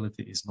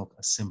susceptibility, is not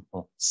a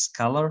simple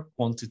scalar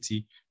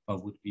quantity,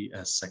 but would be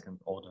a second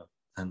order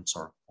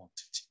tensor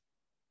quantity.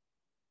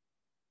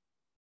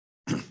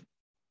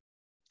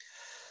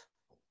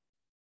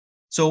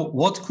 So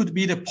what could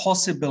be the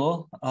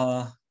possible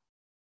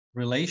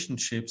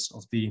relationships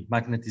of the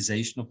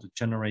magnetization, of the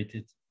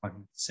generated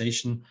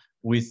magnetization,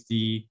 with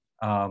the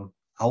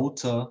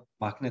outer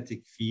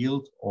magnetic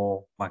field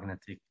or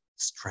magnetic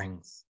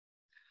strength?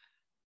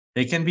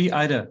 They can be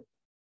either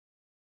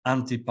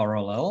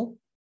antiparallel,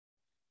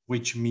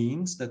 which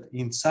means that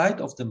inside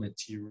of the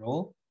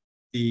material,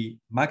 the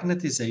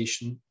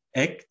magnetization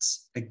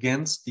acts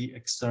against the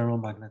external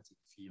magnetic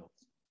field.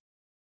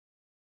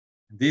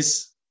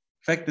 This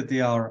fact that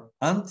they are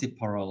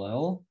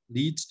antiparallel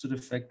leads to the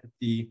fact that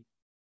the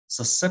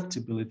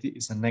susceptibility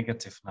is a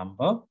negative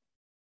number,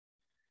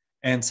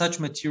 and such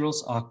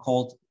materials are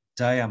called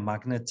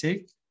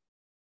diamagnetic,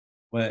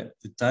 where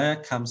the dia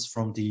comes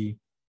from the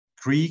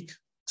Greek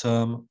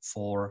term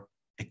for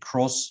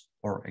across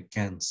or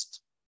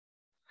against.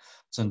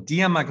 So in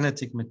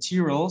diamagnetic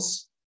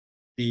materials,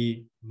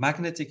 the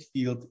magnetic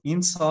field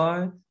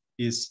inside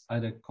is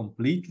either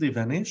completely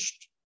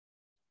vanished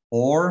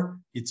or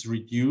it's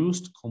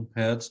reduced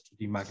compared to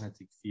the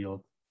magnetic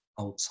field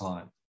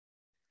outside.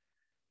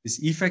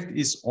 This effect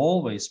is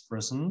always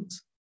present,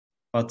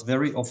 but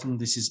very often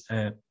this is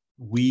a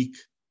weak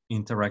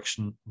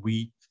interaction,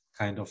 weak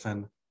kind of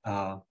an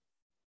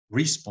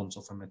response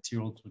of a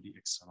material to the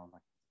external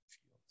magnetic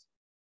field.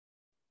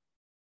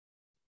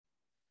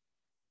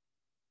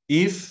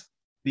 If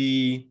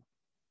the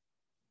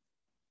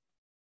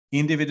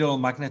individual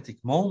magnetic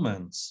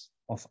moments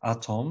of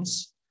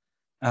atoms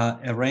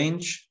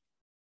arrange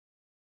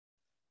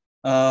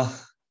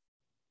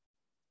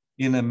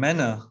in a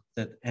manner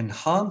that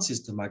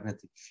enhances the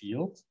magnetic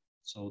field,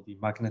 so the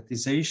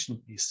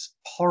magnetization is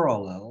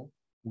parallel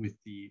with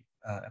the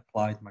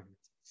applied magnetic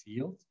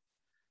field,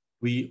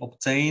 we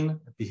obtain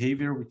a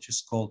behavior which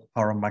is called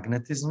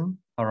paramagnetism,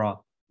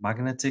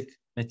 paramagnetic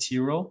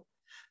material.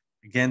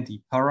 Again,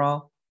 the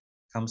para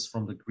comes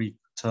from the Greek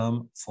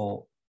term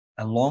for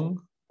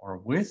along or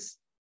with,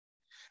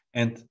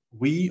 and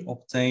we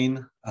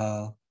obtain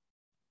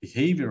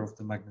behavior of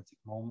the magnetic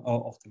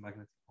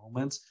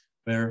moments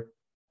where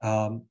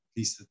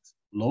these at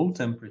low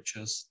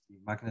temperatures, the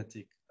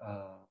magnetic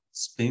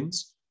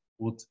spins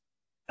would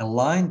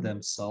align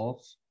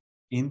themselves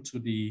into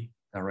the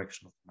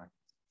direction of the magnetic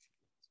field.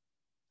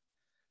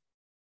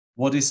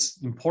 What is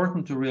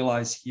important to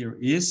realize here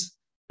is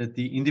that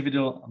the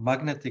individual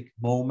magnetic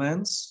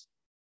moments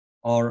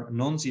are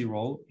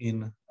non-zero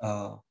in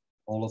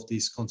all of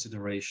these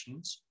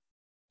considerations.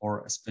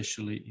 or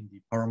especially in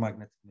the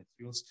paramagnetic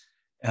materials,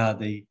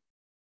 they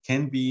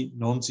can be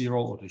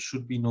non-zero, or they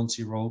should be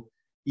non-zero,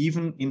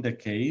 even in the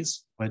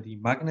case where the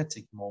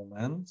magnetic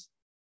moment,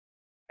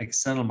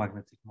 external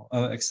magnetic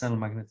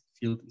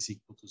field, is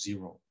equal to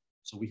 0.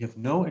 So we have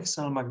no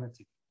external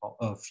magnetic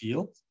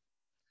field.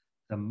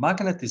 The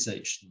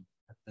magnetization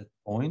at that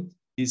point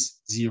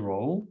is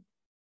 0,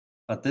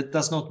 but that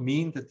does not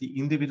mean that the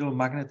individual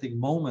magnetic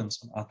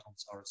moments on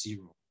atoms are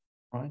 0,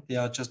 right? They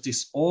are just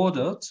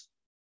disordered,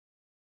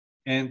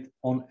 and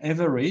on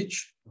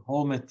average, the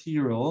whole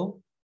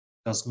material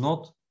does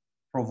not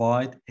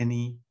provide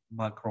any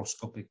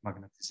macroscopic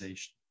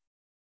magnetization.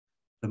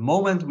 The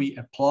moment we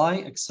apply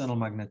external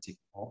magnetic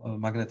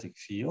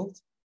field,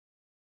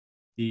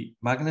 the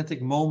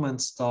magnetic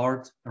moments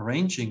start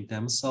arranging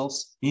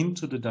themselves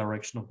into the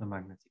direction of the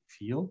magnetic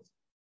field.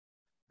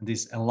 And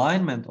this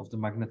alignment of the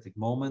magnetic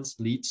moments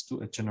leads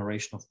to a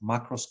generation of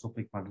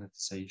macroscopic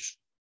magnetization.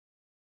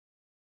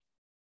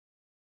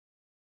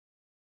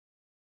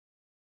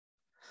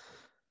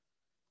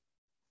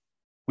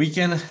 We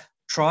can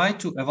try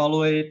to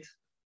evaluate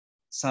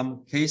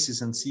some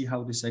cases and see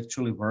how this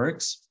actually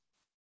works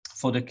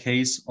for the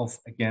case of,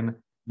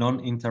 again,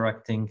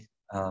 non-interacting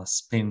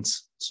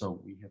spins.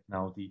 So we have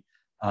now the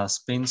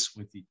spins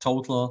with the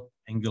total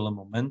angular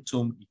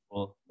momentum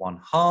equal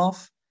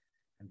 1/2,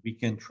 and we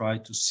can try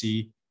to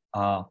see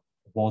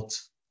what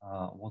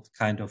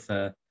kind of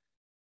a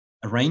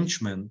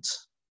arrangement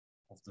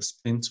of the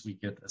spins we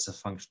get as a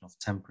function of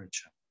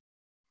temperature.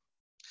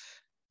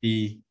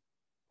 The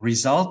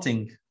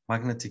resulting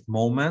magnetic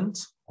moment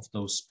of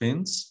those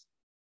spins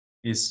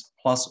is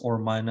plus or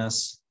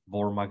minus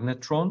Bohr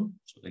magnetron,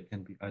 so they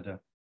can be either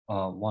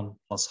 1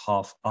 +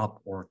 ½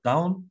 up or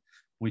down,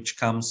 which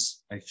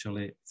comes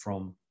actually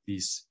from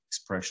these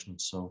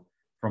expressions. So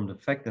from the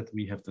fact that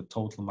we have the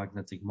total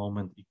magnetic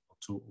moment equal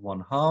to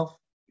 1/2,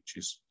 which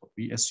is what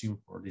we assume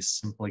for this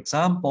simple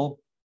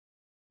example,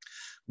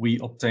 we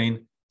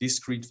obtain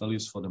discrete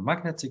values for the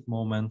magnetic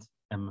moment,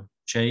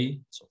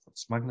 mj, so for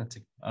this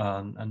magnetic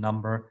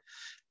number,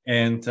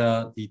 and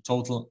the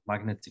total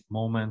magnetic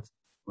moment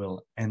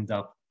will end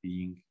up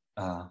being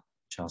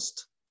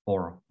just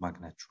Bohr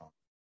magnetron.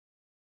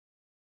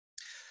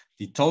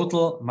 The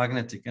total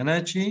magnetic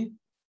energy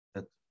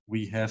that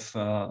we have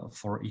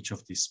for each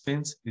of these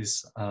spins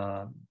is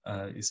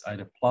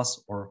either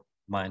plus or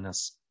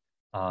minus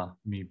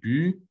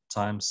μb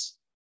times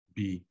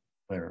b,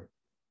 where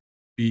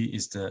b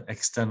is the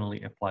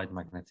externally applied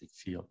magnetic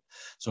field.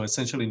 So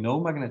essentially, no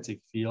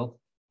magnetic field,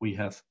 we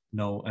have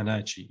no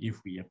energy.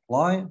 If we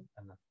apply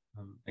an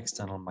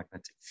external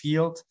magnetic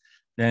field,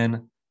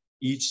 then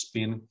each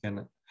spin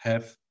can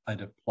have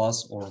either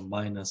plus or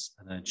minus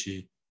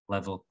energy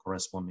level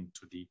corresponding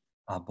to the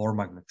Bohr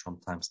magnetron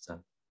times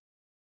the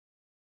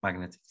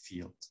magnetic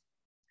field.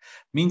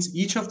 Means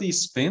each of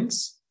these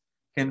spins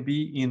can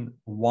be in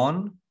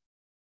one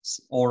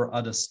or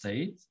other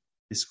state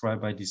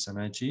described by these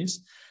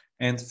energies.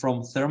 And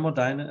from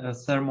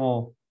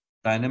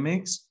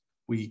thermodynamics,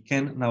 we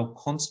can now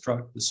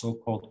construct the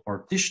so-called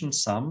partition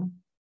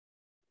sum,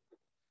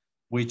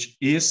 which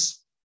is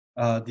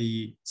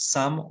the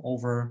sum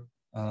over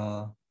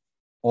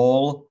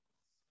all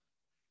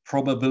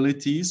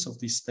probabilities of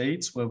these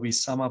states, where we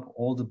sum up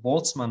all the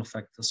Boltzmann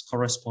factors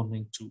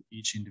corresponding to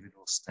each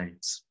individual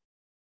states.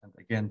 And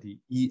again, the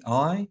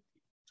EI,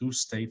 two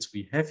states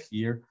we have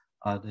here,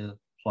 are the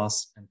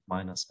plus and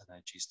minus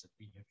energies that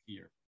we have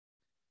here.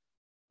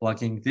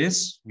 Plugging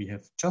this, we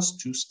have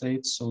just two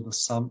states, so the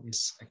sum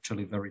is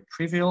actually very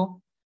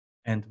trivial,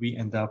 and we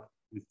end up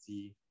with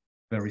the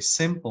very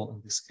simple,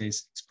 in this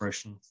case,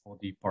 expression for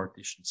the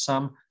partition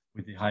sum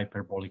with the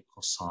hyperbolic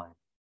cosine.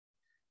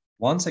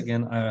 Once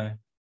again, I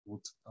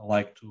would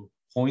like to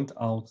point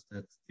out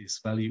that this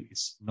value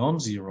is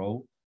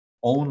non-zero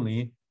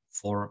only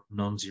for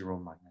non-zero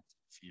magnetic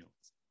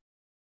fields.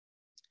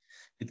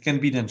 It can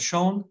be then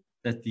shown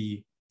that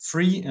the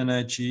free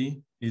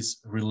energy is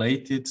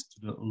related to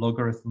the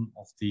logarithm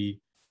of the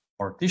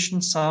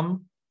partition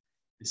sum.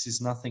 This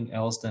is nothing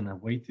else than a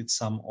weighted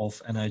sum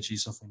of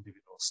energies of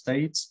individual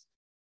states.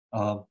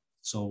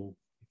 So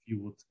if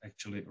you would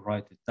actually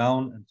write it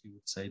down, and you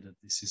would say that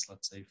this is,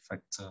 let's say,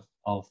 factor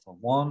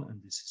alpha-1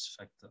 and this is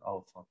factor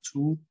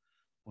alpha-2,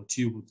 what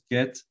you would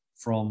get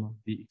from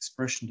the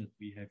expression that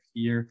we have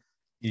here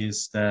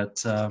is that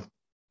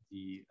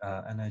the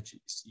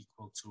energy is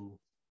equal to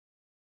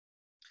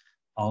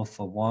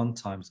alpha-1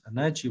 times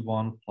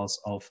energy-1 plus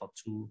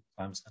alpha-2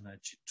 times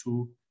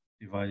energy-2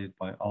 divided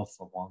by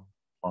alpha-1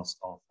 plus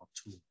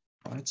alpha-2,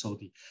 right? So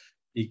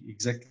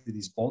exactly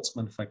these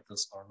Boltzmann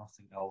factors are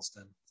nothing else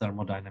than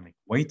thermodynamic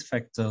weight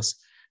factors,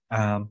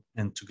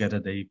 and together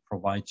they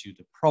provide you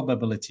the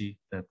probability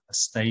that a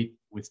state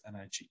with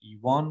energy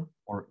E1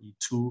 or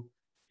E2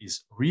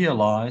 is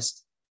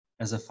realized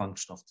as a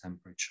function of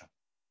temperature.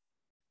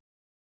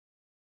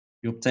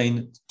 You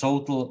obtain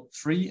total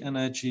free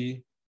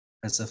energy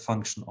as a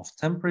function of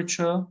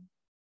temperature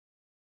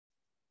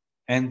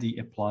and the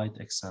applied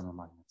external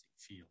magnetic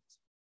field.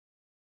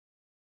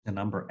 The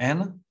number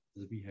n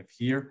that we have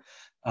here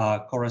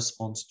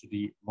corresponds to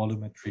the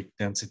volumetric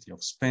density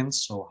of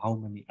spins, so how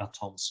many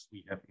atoms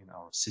we have in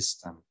our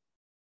system.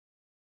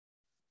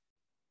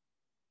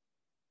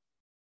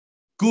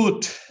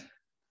 Good.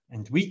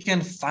 And we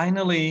can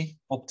finally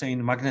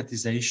obtain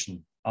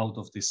magnetization out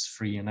of this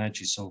free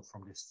energy, so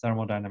from this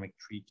thermodynamic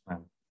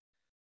treatment.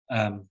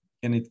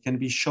 And it can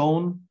be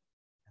shown,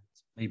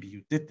 maybe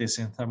you did this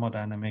in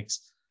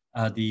thermodynamics,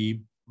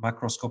 the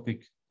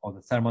macroscopic or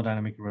the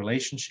thermodynamic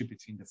relationship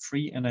between the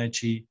free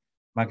energy,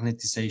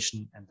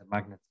 magnetization, and the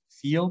magnetic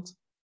field.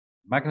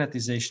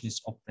 Magnetization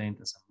is obtained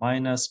as a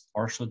minus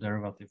partial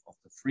derivative of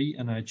the free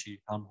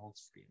energy,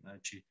 Helmholtz free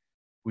energy,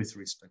 with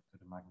respect to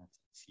the magnetic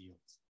field.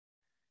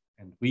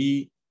 And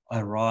we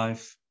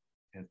arrive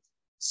at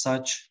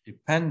such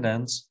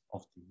dependence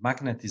of the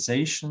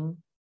magnetization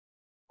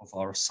of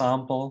our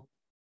sample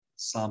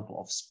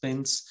of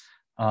spins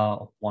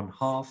of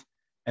 1/2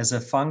 as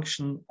a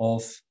function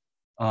of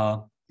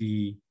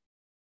the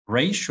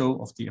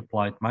ratio of the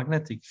applied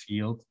magnetic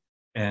field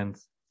and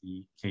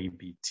the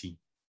KBT.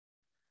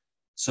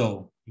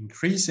 So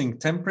increasing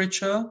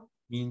temperature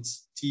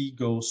means T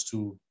goes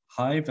to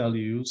high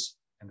values,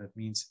 and that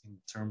means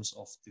in terms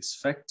of this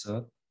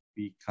factor,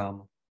 we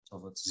come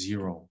towards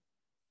 0.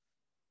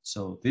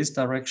 So this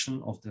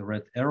direction of the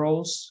red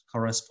arrows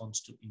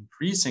corresponds to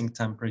increasing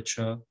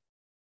temperature.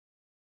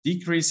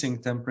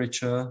 Decreasing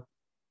temperature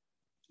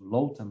to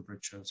low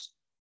temperatures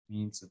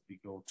means that we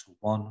go to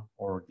one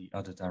or the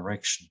other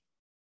direction.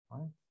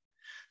 Right?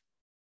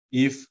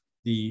 If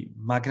the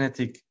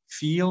magnetic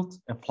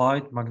field,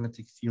 applied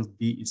magnetic field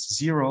B is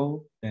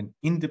 0, then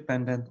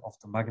independent of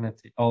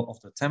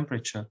the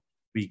temperature,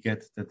 we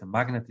get that the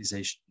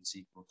magnetization is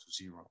equal to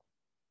 0.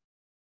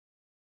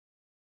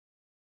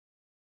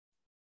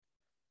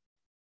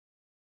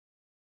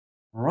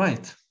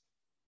 Right.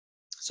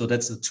 So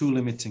that's the two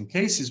limiting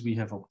cases we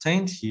have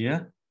obtained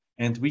here.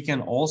 And we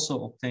can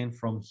also obtain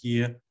from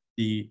here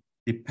the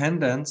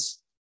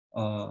dependence,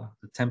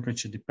 the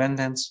temperature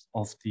dependence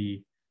of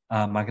the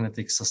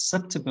magnetic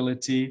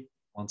susceptibility,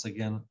 once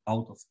again,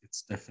 out of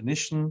its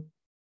definition,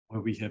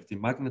 where we have the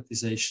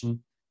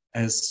magnetization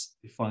as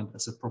defined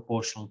as a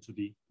proportional to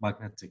the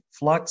magnetic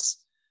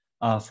flux.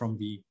 From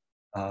the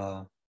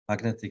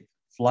magnetic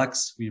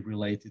flux, we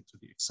relate it to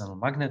the external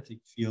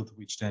magnetic field,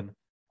 which then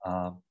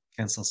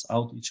cancels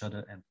out each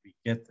other, and we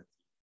get that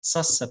the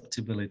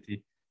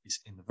susceptibility is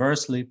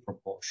inversely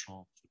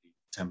proportional to the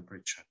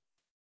temperature.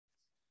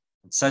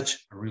 And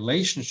such a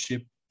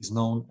relationship is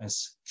known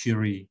as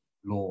Curie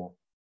law.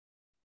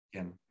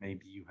 Again,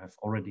 maybe you have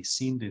already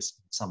seen this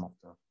in some of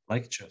the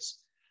lectures.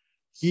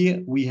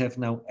 Here we have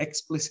now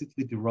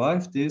explicitly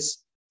derived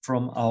this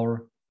from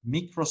our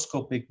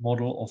microscopic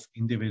model of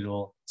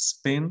individual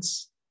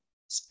spins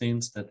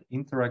that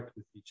interact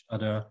with each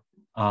other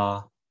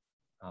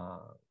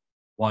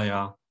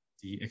via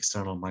the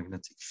external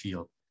magnetic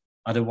field.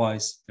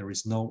 Otherwise, there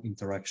is no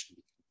interaction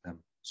between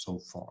them so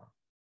far.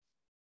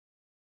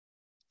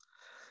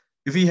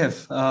 If we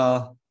have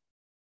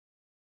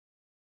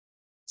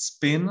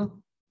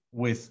spin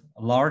with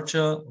a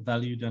larger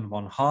value than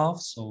 1/2,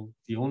 so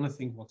the only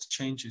thing what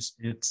changes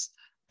is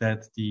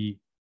that the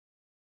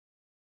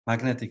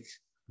magnetic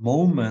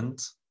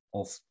moment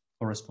of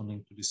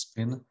corresponding to the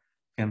spin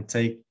can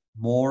take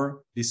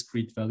more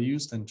discrete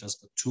values than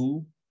just the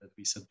 2 that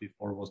we said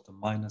before was the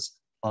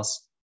minus,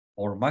 plus,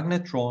 or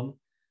magnetron.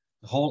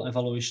 The whole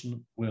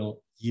evaluation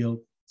will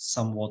yield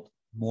somewhat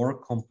more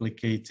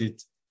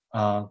complicated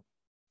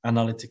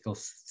analytical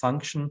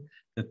function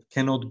that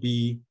cannot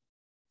be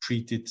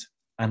treated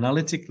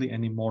analytically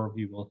anymore.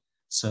 We will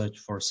search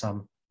for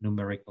some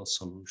numerical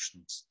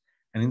solutions.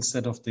 And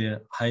instead of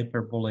the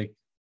hyperbolic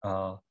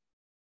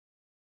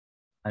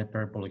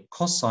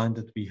cosine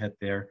that we had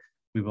there,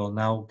 we will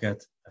now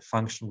get a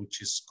function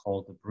which is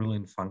called the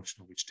Brillouin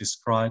function, which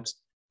describes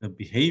the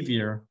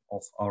behavior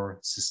of our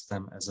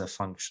system as a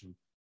function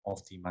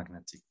of the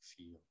magnetic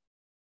field.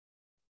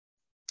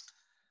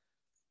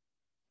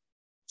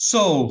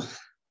 So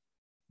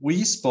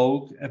we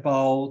spoke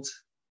about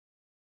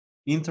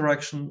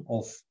interaction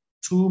of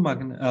two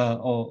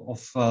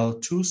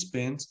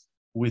spins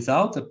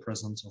without the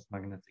presence of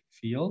magnetic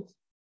field.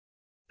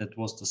 That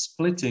was the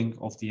splitting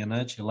of the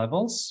energy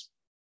levels.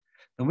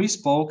 Then we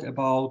spoke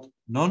about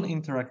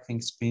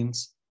non-interacting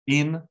spins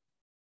in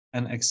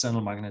an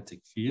external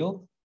magnetic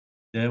field.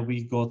 There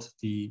we got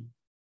the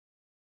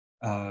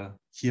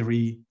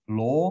Curie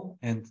law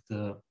and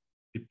the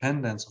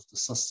dependence of the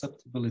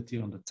susceptibility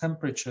on the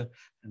temperature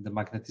and the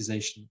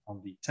magnetization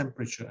on the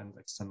temperature and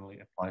externally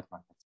applied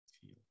magnetic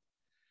field.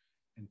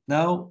 And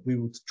now we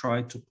would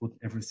try to put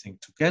everything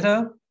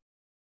together,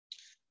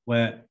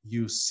 where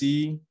you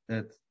see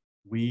that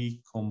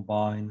we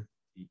combine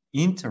the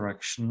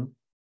interaction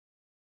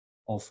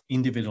of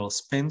individual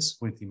spins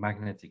with the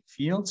magnetic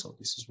field. So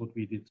this is what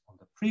we did on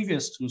the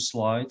previous 2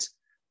 slides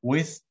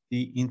with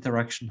the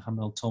interaction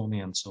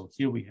Hamiltonian. So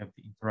here we have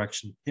the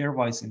interaction,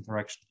 pairwise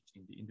interaction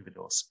between the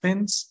individual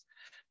spins,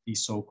 the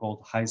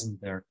so-called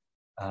Heisenberg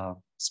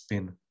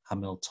spin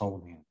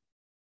Hamiltonian.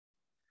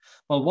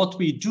 Well, what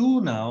we do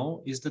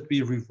now is that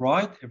we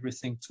rewrite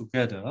everything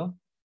together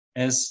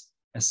as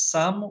a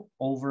sum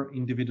over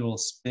individual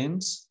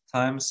spins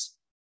times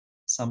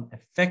some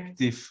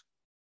effective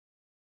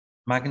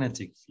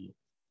magnetic field.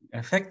 The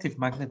effective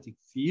magnetic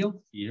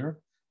field here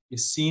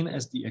is seen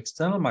as the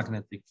external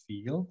magnetic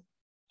field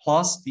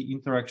plus the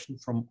interaction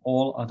from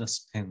all other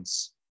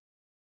spins.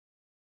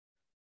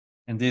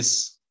 And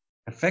this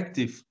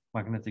effective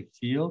magnetic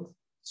field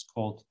is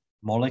called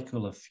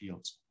molecular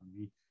field. When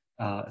we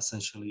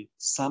essentially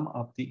sum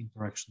up the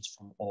interactions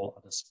from all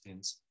other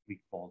spins, we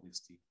call this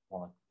the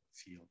molecular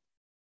field,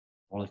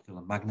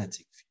 molecular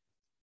magnetic field.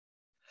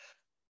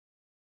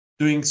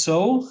 Doing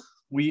so,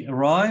 we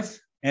arrive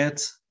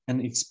at an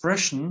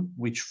expression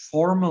which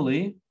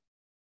formally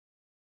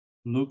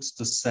looks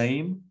the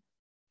same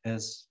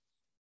as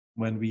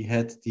when we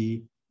had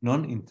the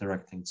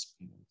non-interacting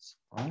spins,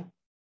 right?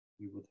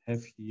 We would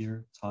have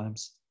here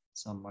times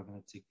some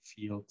magnetic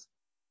field.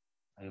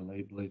 I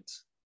label it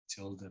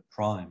tilde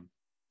prime.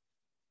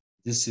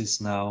 This is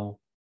now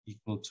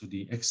equal to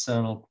the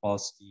external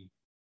plus the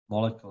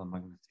molecular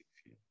magnetic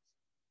field.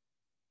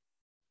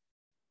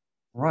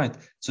 Right,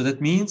 so that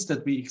means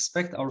that we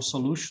expect our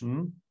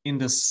solution in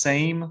the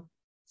same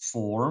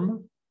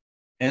form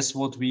as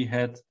what we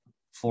had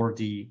for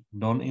the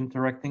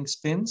non-interacting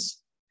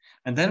spins.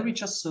 And then we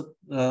just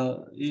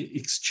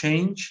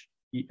exchange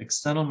the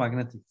external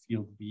magnetic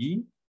field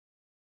B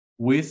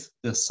with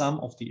the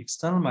sum of the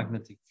external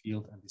magnetic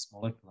field and this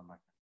molecular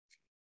magnetic field.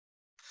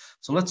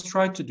 So let's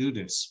try to do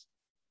this.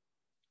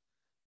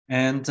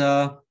 And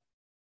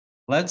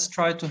let's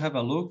try to have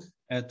a look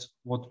at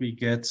what we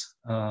get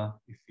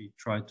if we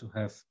try to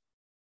have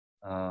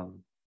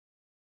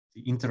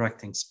the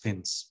interacting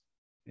spins.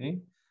 Okay?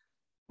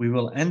 We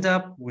will end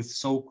up with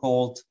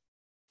so-called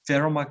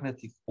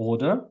ferromagnetic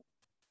order,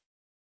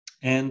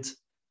 and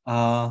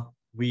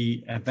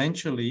we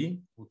eventually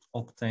would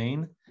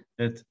obtain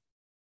that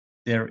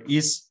there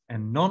is a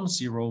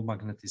non-zero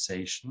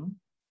magnetization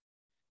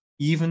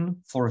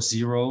even for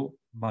zero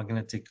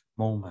magnetic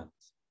moment.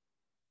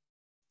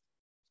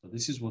 So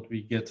this is what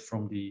we get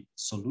from the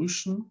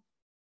solution,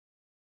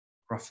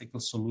 graphical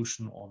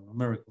solution or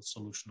numerical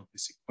solution of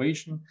this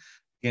equation.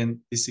 Again,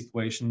 this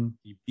equation,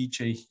 the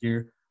Bj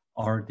here,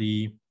 are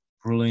the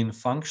Brillouin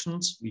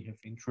functions we have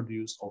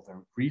introduced or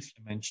very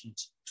briefly mentioned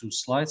 2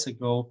 slides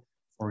ago.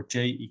 For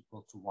j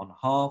equal to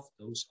 1/2,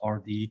 those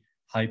are the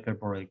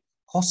hyperbolic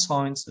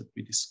cosines that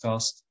we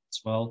discussed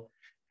as well.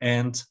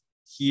 And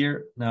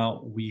here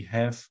now we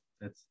have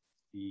that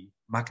the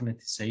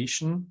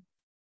magnetization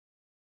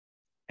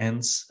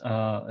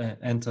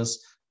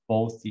enters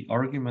both the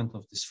argument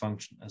of this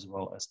function as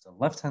well as the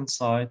left-hand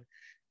side,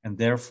 and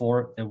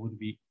therefore there would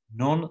be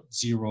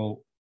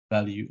non-zero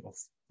value of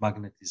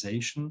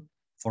magnetization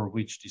for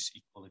which this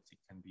equality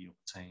can be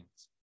obtained.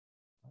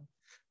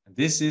 And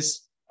this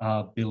is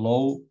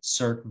below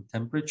certain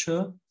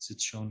temperature, as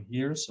it's shown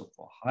here. So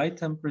for high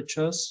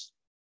temperatures,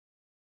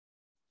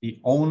 the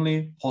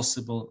only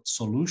possible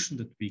solution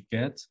that we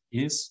get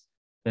is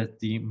that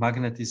the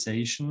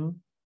magnetization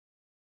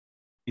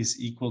is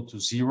equal to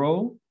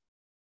 0.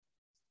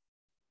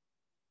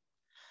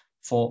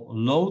 For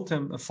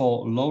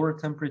lower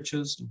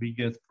temperatures, we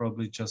get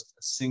probably just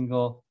a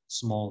single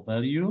small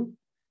value.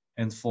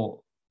 And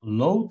for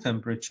low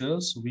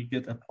temperatures, we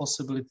get a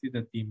possibility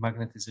that the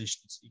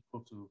magnetization is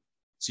equal to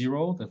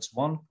 0. That's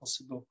one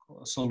possible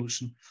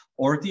solution.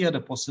 Or the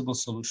other possible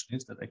solution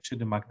is that actually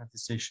the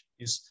magnetization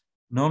is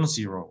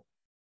non-zero,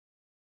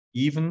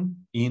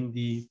 even in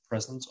the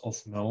presence of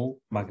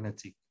no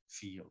magnetic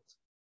field.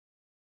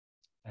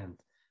 And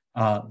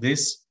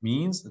this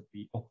means that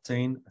we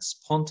obtain a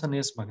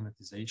spontaneous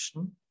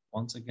magnetization.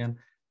 Once again,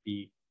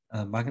 the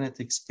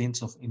magnetic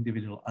spins of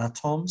individual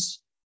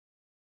atoms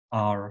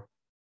are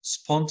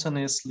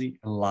spontaneously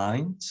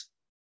aligned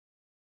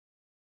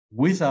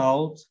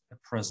without the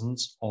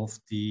presence of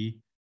the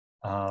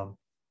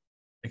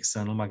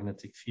external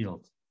magnetic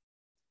field.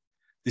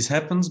 This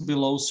happens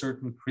below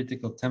certain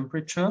critical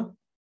temperature.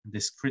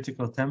 This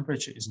critical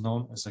temperature is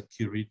known as a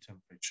Curie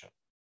temperature.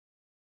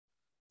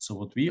 So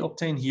what we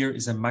obtain here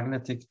is a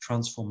magnetic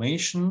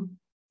transformation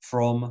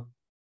from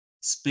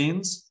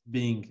spins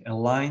being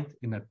aligned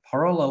in a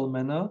parallel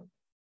manner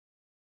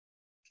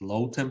at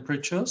low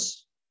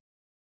temperatures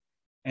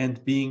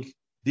and being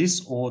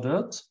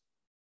disordered.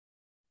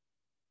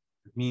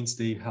 It means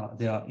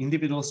their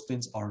individual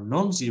spins are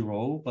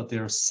non-zero, but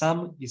their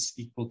sum is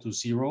equal to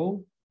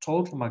 0.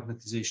 Total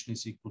magnetization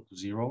is equal to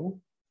 0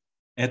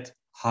 at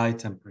high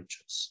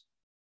temperatures.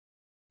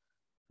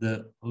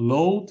 The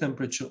low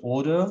temperature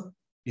order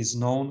is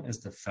known as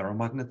the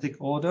ferromagnetic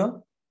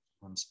order,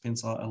 when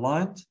spins are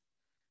aligned.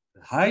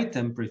 The high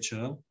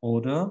temperature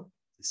order,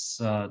 this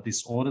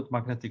disordered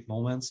magnetic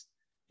moments,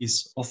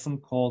 is often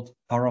called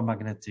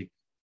paramagnetic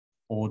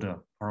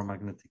order,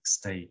 paramagnetic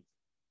state.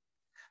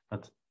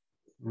 But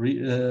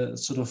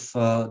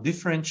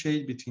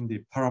differentiate between the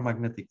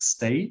paramagnetic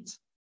state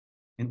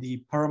and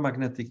the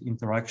paramagnetic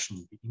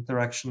interaction, the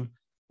interaction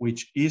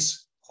which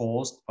is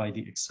caused by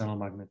the external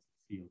magnetic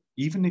field.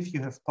 Even if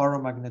you have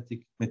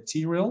paramagnetic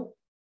material,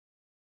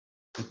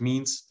 that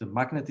means the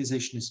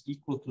magnetization is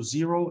equal to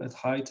 0 at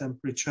high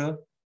temperature.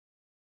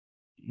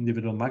 The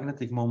individual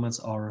magnetic moments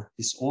are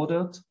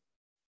disordered.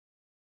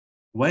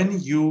 When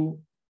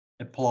you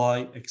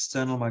apply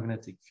external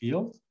magnetic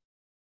field,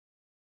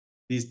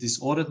 these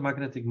disordered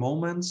magnetic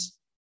moments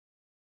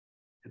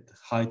at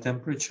high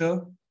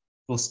temperature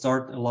will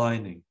start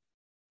aligning.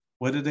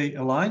 Whether they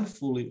align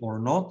fully or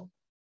not,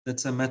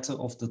 that's a matter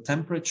of the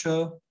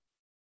temperature,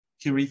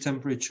 Curie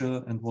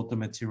temperature, and what the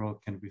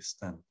material can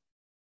withstand.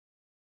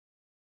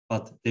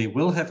 But they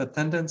will have a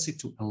tendency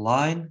to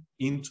align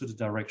into the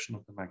direction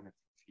of the magnetic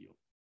field.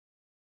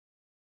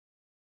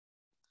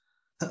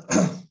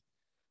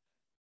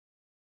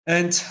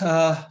 And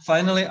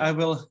finally, I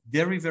will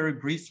very, very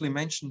briefly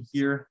mention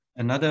here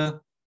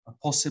another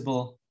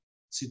possible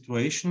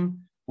situation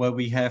where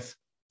we have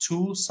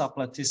two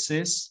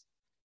sublattices,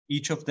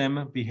 each of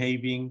them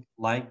behaving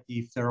like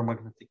the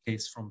ferromagnetic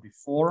case from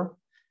before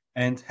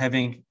and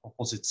having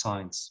opposite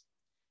signs.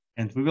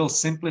 And we will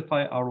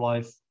simplify our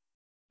life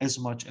as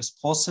much as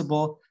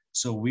possible.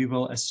 So we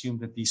will assume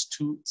that these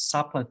two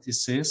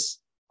sublattices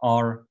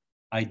are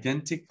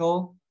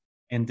identical,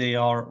 and they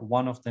are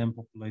one of them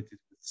populated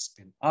with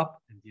spin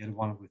up and the other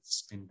one with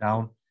spin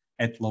down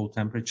at low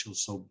temperature,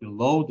 so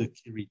below the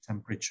Curie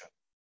temperature,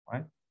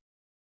 right?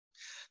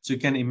 So you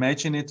can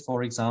imagine it,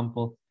 for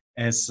example,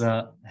 as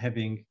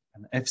having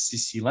an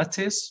FCC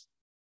lattice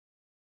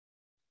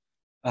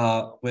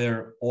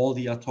where all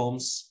the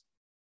atoms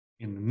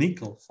in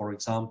nickel, for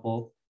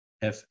example,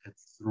 have at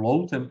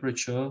low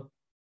temperature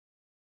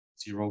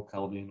 0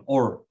 Kelvin,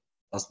 or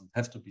doesn't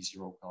have to be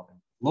 0 Kelvin.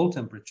 Low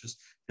temperatures,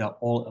 they are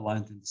all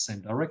aligned in the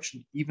same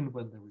direction, even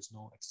when there is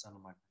no external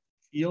magnetic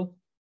field.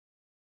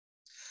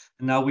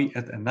 And now we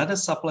add another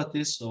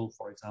sublattice. So,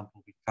 for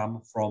example, we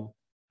come from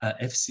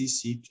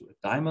FCC to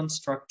a diamond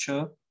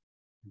structure.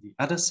 And the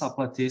other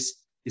sublattice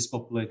is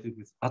populated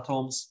with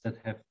atoms that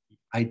have the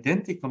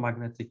identical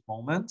magnetic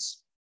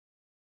moments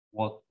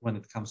when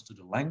it comes to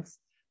the length,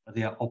 but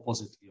they are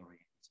oppositely oriented.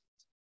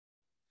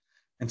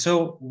 And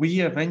so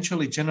we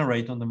eventually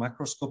generate on the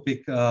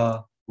macroscopic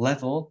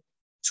level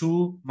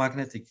two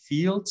magnetic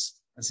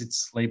fields, as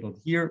it's labeled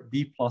here,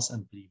 B plus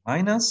and B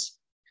minus,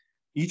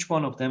 each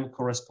one of them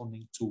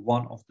corresponding to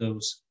one of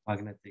those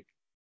magnetic,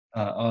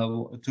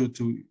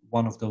 to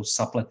one of those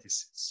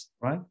sublattices,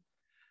 right?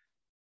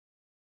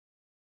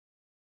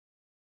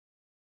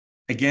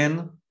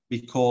 Again,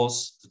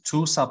 because the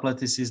two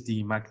sublattices,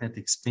 the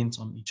magnetic spins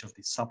on each of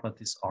these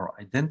sublattices are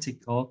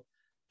identical,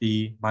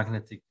 the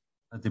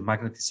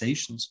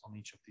magnetizations on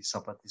each of these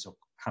sublattices or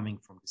coming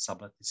from the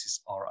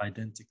sublattices are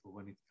identical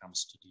when it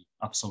comes to the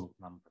absolute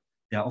number.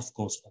 They are, of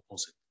course,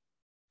 opposite.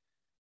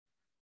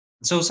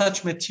 So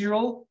such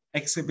material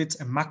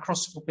exhibits a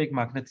macroscopic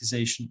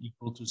magnetization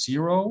equal to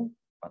 0,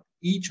 but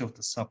each of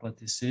the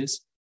sublattices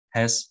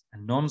has a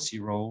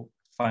non-zero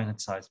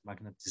finite size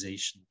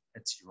magnetization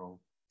at 0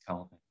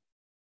 Kelvin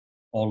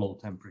or low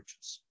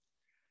temperatures.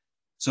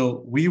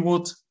 So we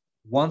would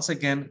once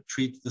again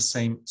treat the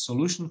same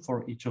solution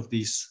for each of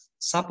these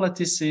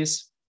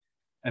sublattices,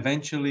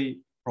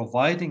 eventually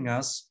providing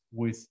us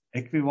with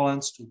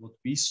equivalence to what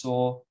we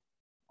saw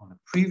on a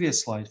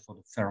previous slide for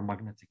the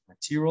ferromagnetic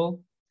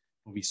material.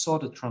 We saw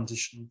the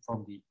transition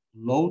from the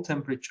low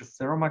temperature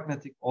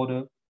ferromagnetic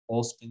order,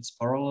 all spins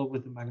parallel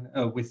with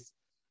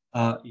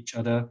each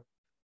other,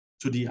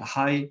 to the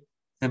high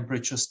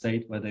temperature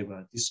state where they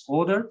were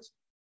disordered.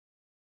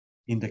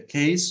 In the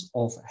case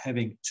of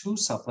having two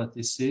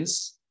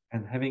sublattices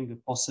and having the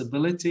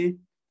possibility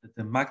that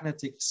the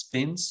magnetic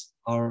spins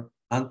are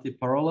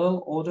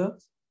anti-parallel ordered,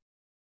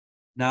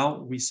 now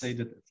we say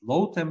that at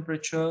low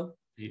temperature,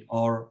 they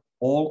are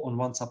all on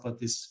one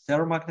sublattice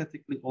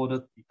ferromagnetically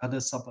ordered, the other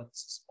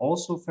sublattice is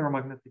also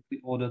ferromagnetically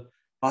ordered,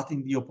 but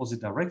in the opposite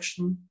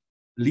direction,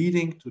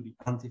 leading to the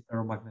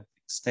antiferromagnetic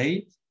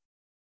state.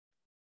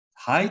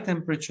 High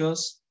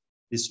temperatures,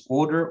 this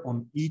order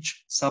on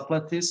each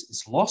sublattice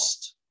is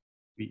lost.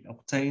 We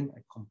obtain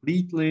a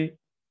completely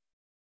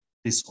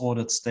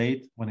disordered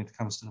state when it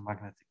comes to the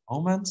magnetic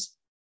moments.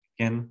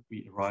 Again,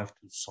 we arrive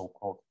to the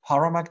so-called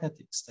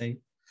paramagnetic state.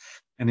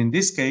 And in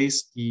this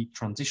case, the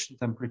transition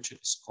temperature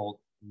is called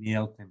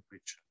Néel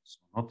temperature. So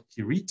not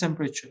Curie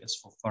temperature as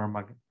for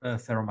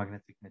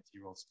ferromagnetic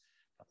materials,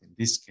 but in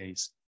this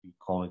case, we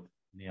call it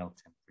Néel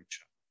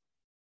temperature.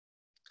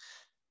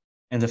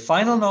 And the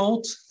final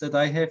note that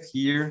I have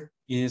here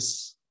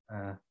is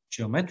a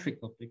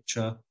geometrical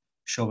picture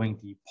showing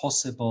the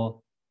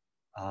possible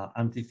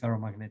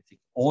antiferromagnetic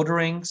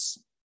orderings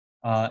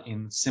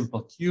in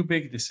simple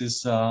cubic. This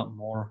is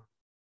more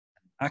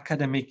an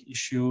academic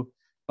issue,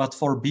 but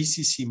for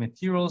BCC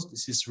materials,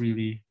 this is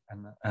really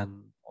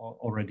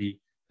already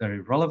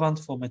very relevant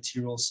for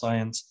material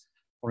science.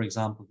 For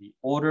example, the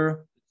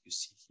order that you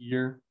see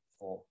here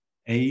for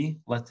A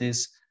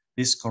lattice,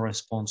 this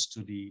corresponds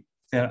to the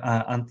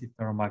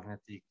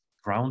antiferromagnetic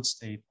ground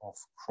state of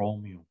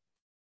chromium,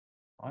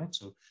 right?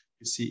 So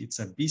you see it's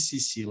a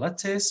BCC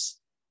lattice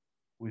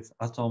with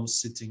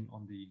atoms sitting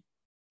on the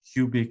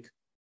cubic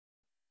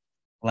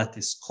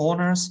lattice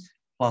corners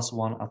plus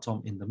one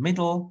atom in the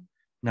middle.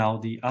 Now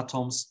the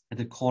atoms at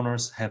the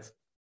corners have,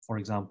 for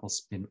example,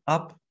 spin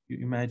up, you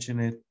imagine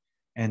it,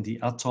 and the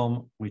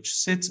atom which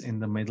sits in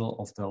the middle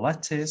of the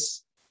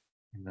lattice,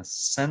 in the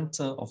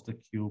center of the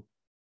cube,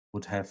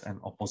 would have an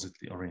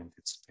oppositely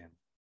oriented spin.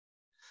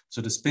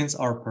 So the spins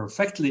are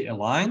perfectly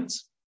aligned.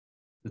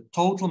 The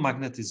total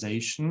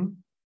magnetization,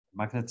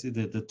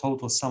 the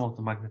total sum of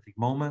the magnetic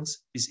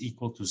moments is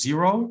equal to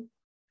 0.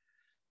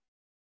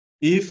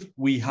 If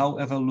we,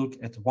 however, look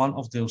at one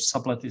of those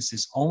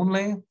sublattices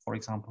only, for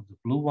example, the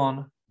blue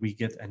one, we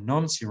get a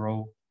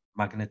non-zero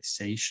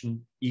magnetization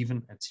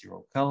even at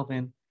 0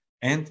 Kelvin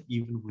and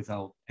even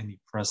without any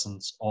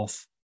presence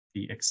of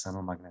the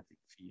external magnetic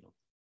field.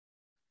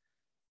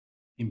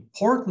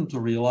 Important to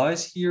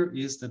realize here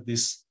is that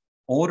this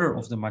order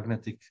of the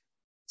magnetic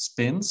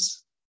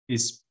spins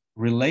is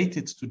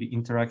related to the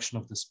interaction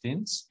of the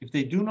spins. If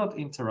they do not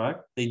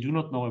interact, they do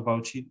not know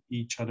about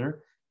each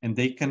other, and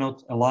they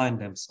cannot align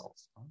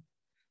themselves.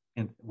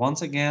 And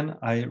once again,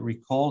 I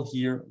recall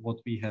here what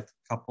we had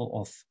a couple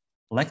of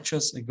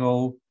lectures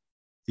ago,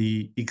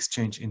 the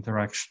exchange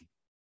interaction.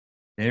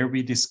 There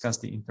we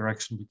discussed the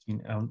interaction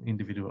between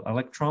individual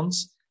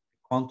electrons,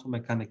 quantum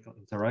mechanical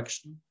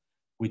interaction,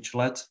 which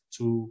led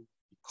to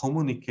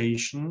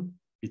communication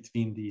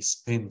between these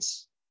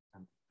spins.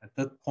 And at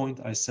that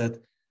point, I said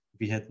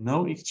we had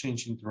no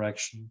exchange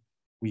interaction,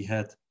 we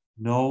had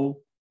no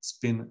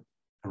spin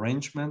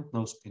arrangement,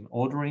 no spin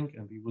ordering,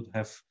 and we would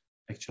have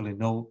actually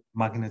no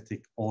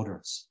magnetic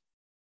orders.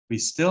 We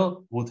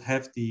still would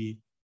have the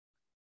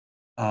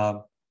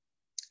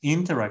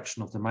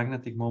interaction of the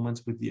magnetic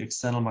moments with the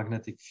external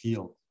magnetic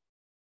field,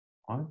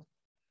 right?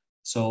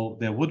 So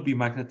there would be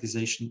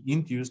magnetization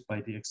induced by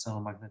the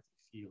external magnetic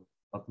field,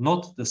 but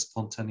not the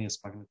spontaneous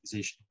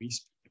magnetization we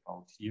speak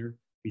about here.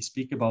 We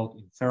speak about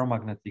in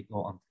ferromagnetic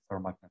or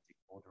antiferromagnetic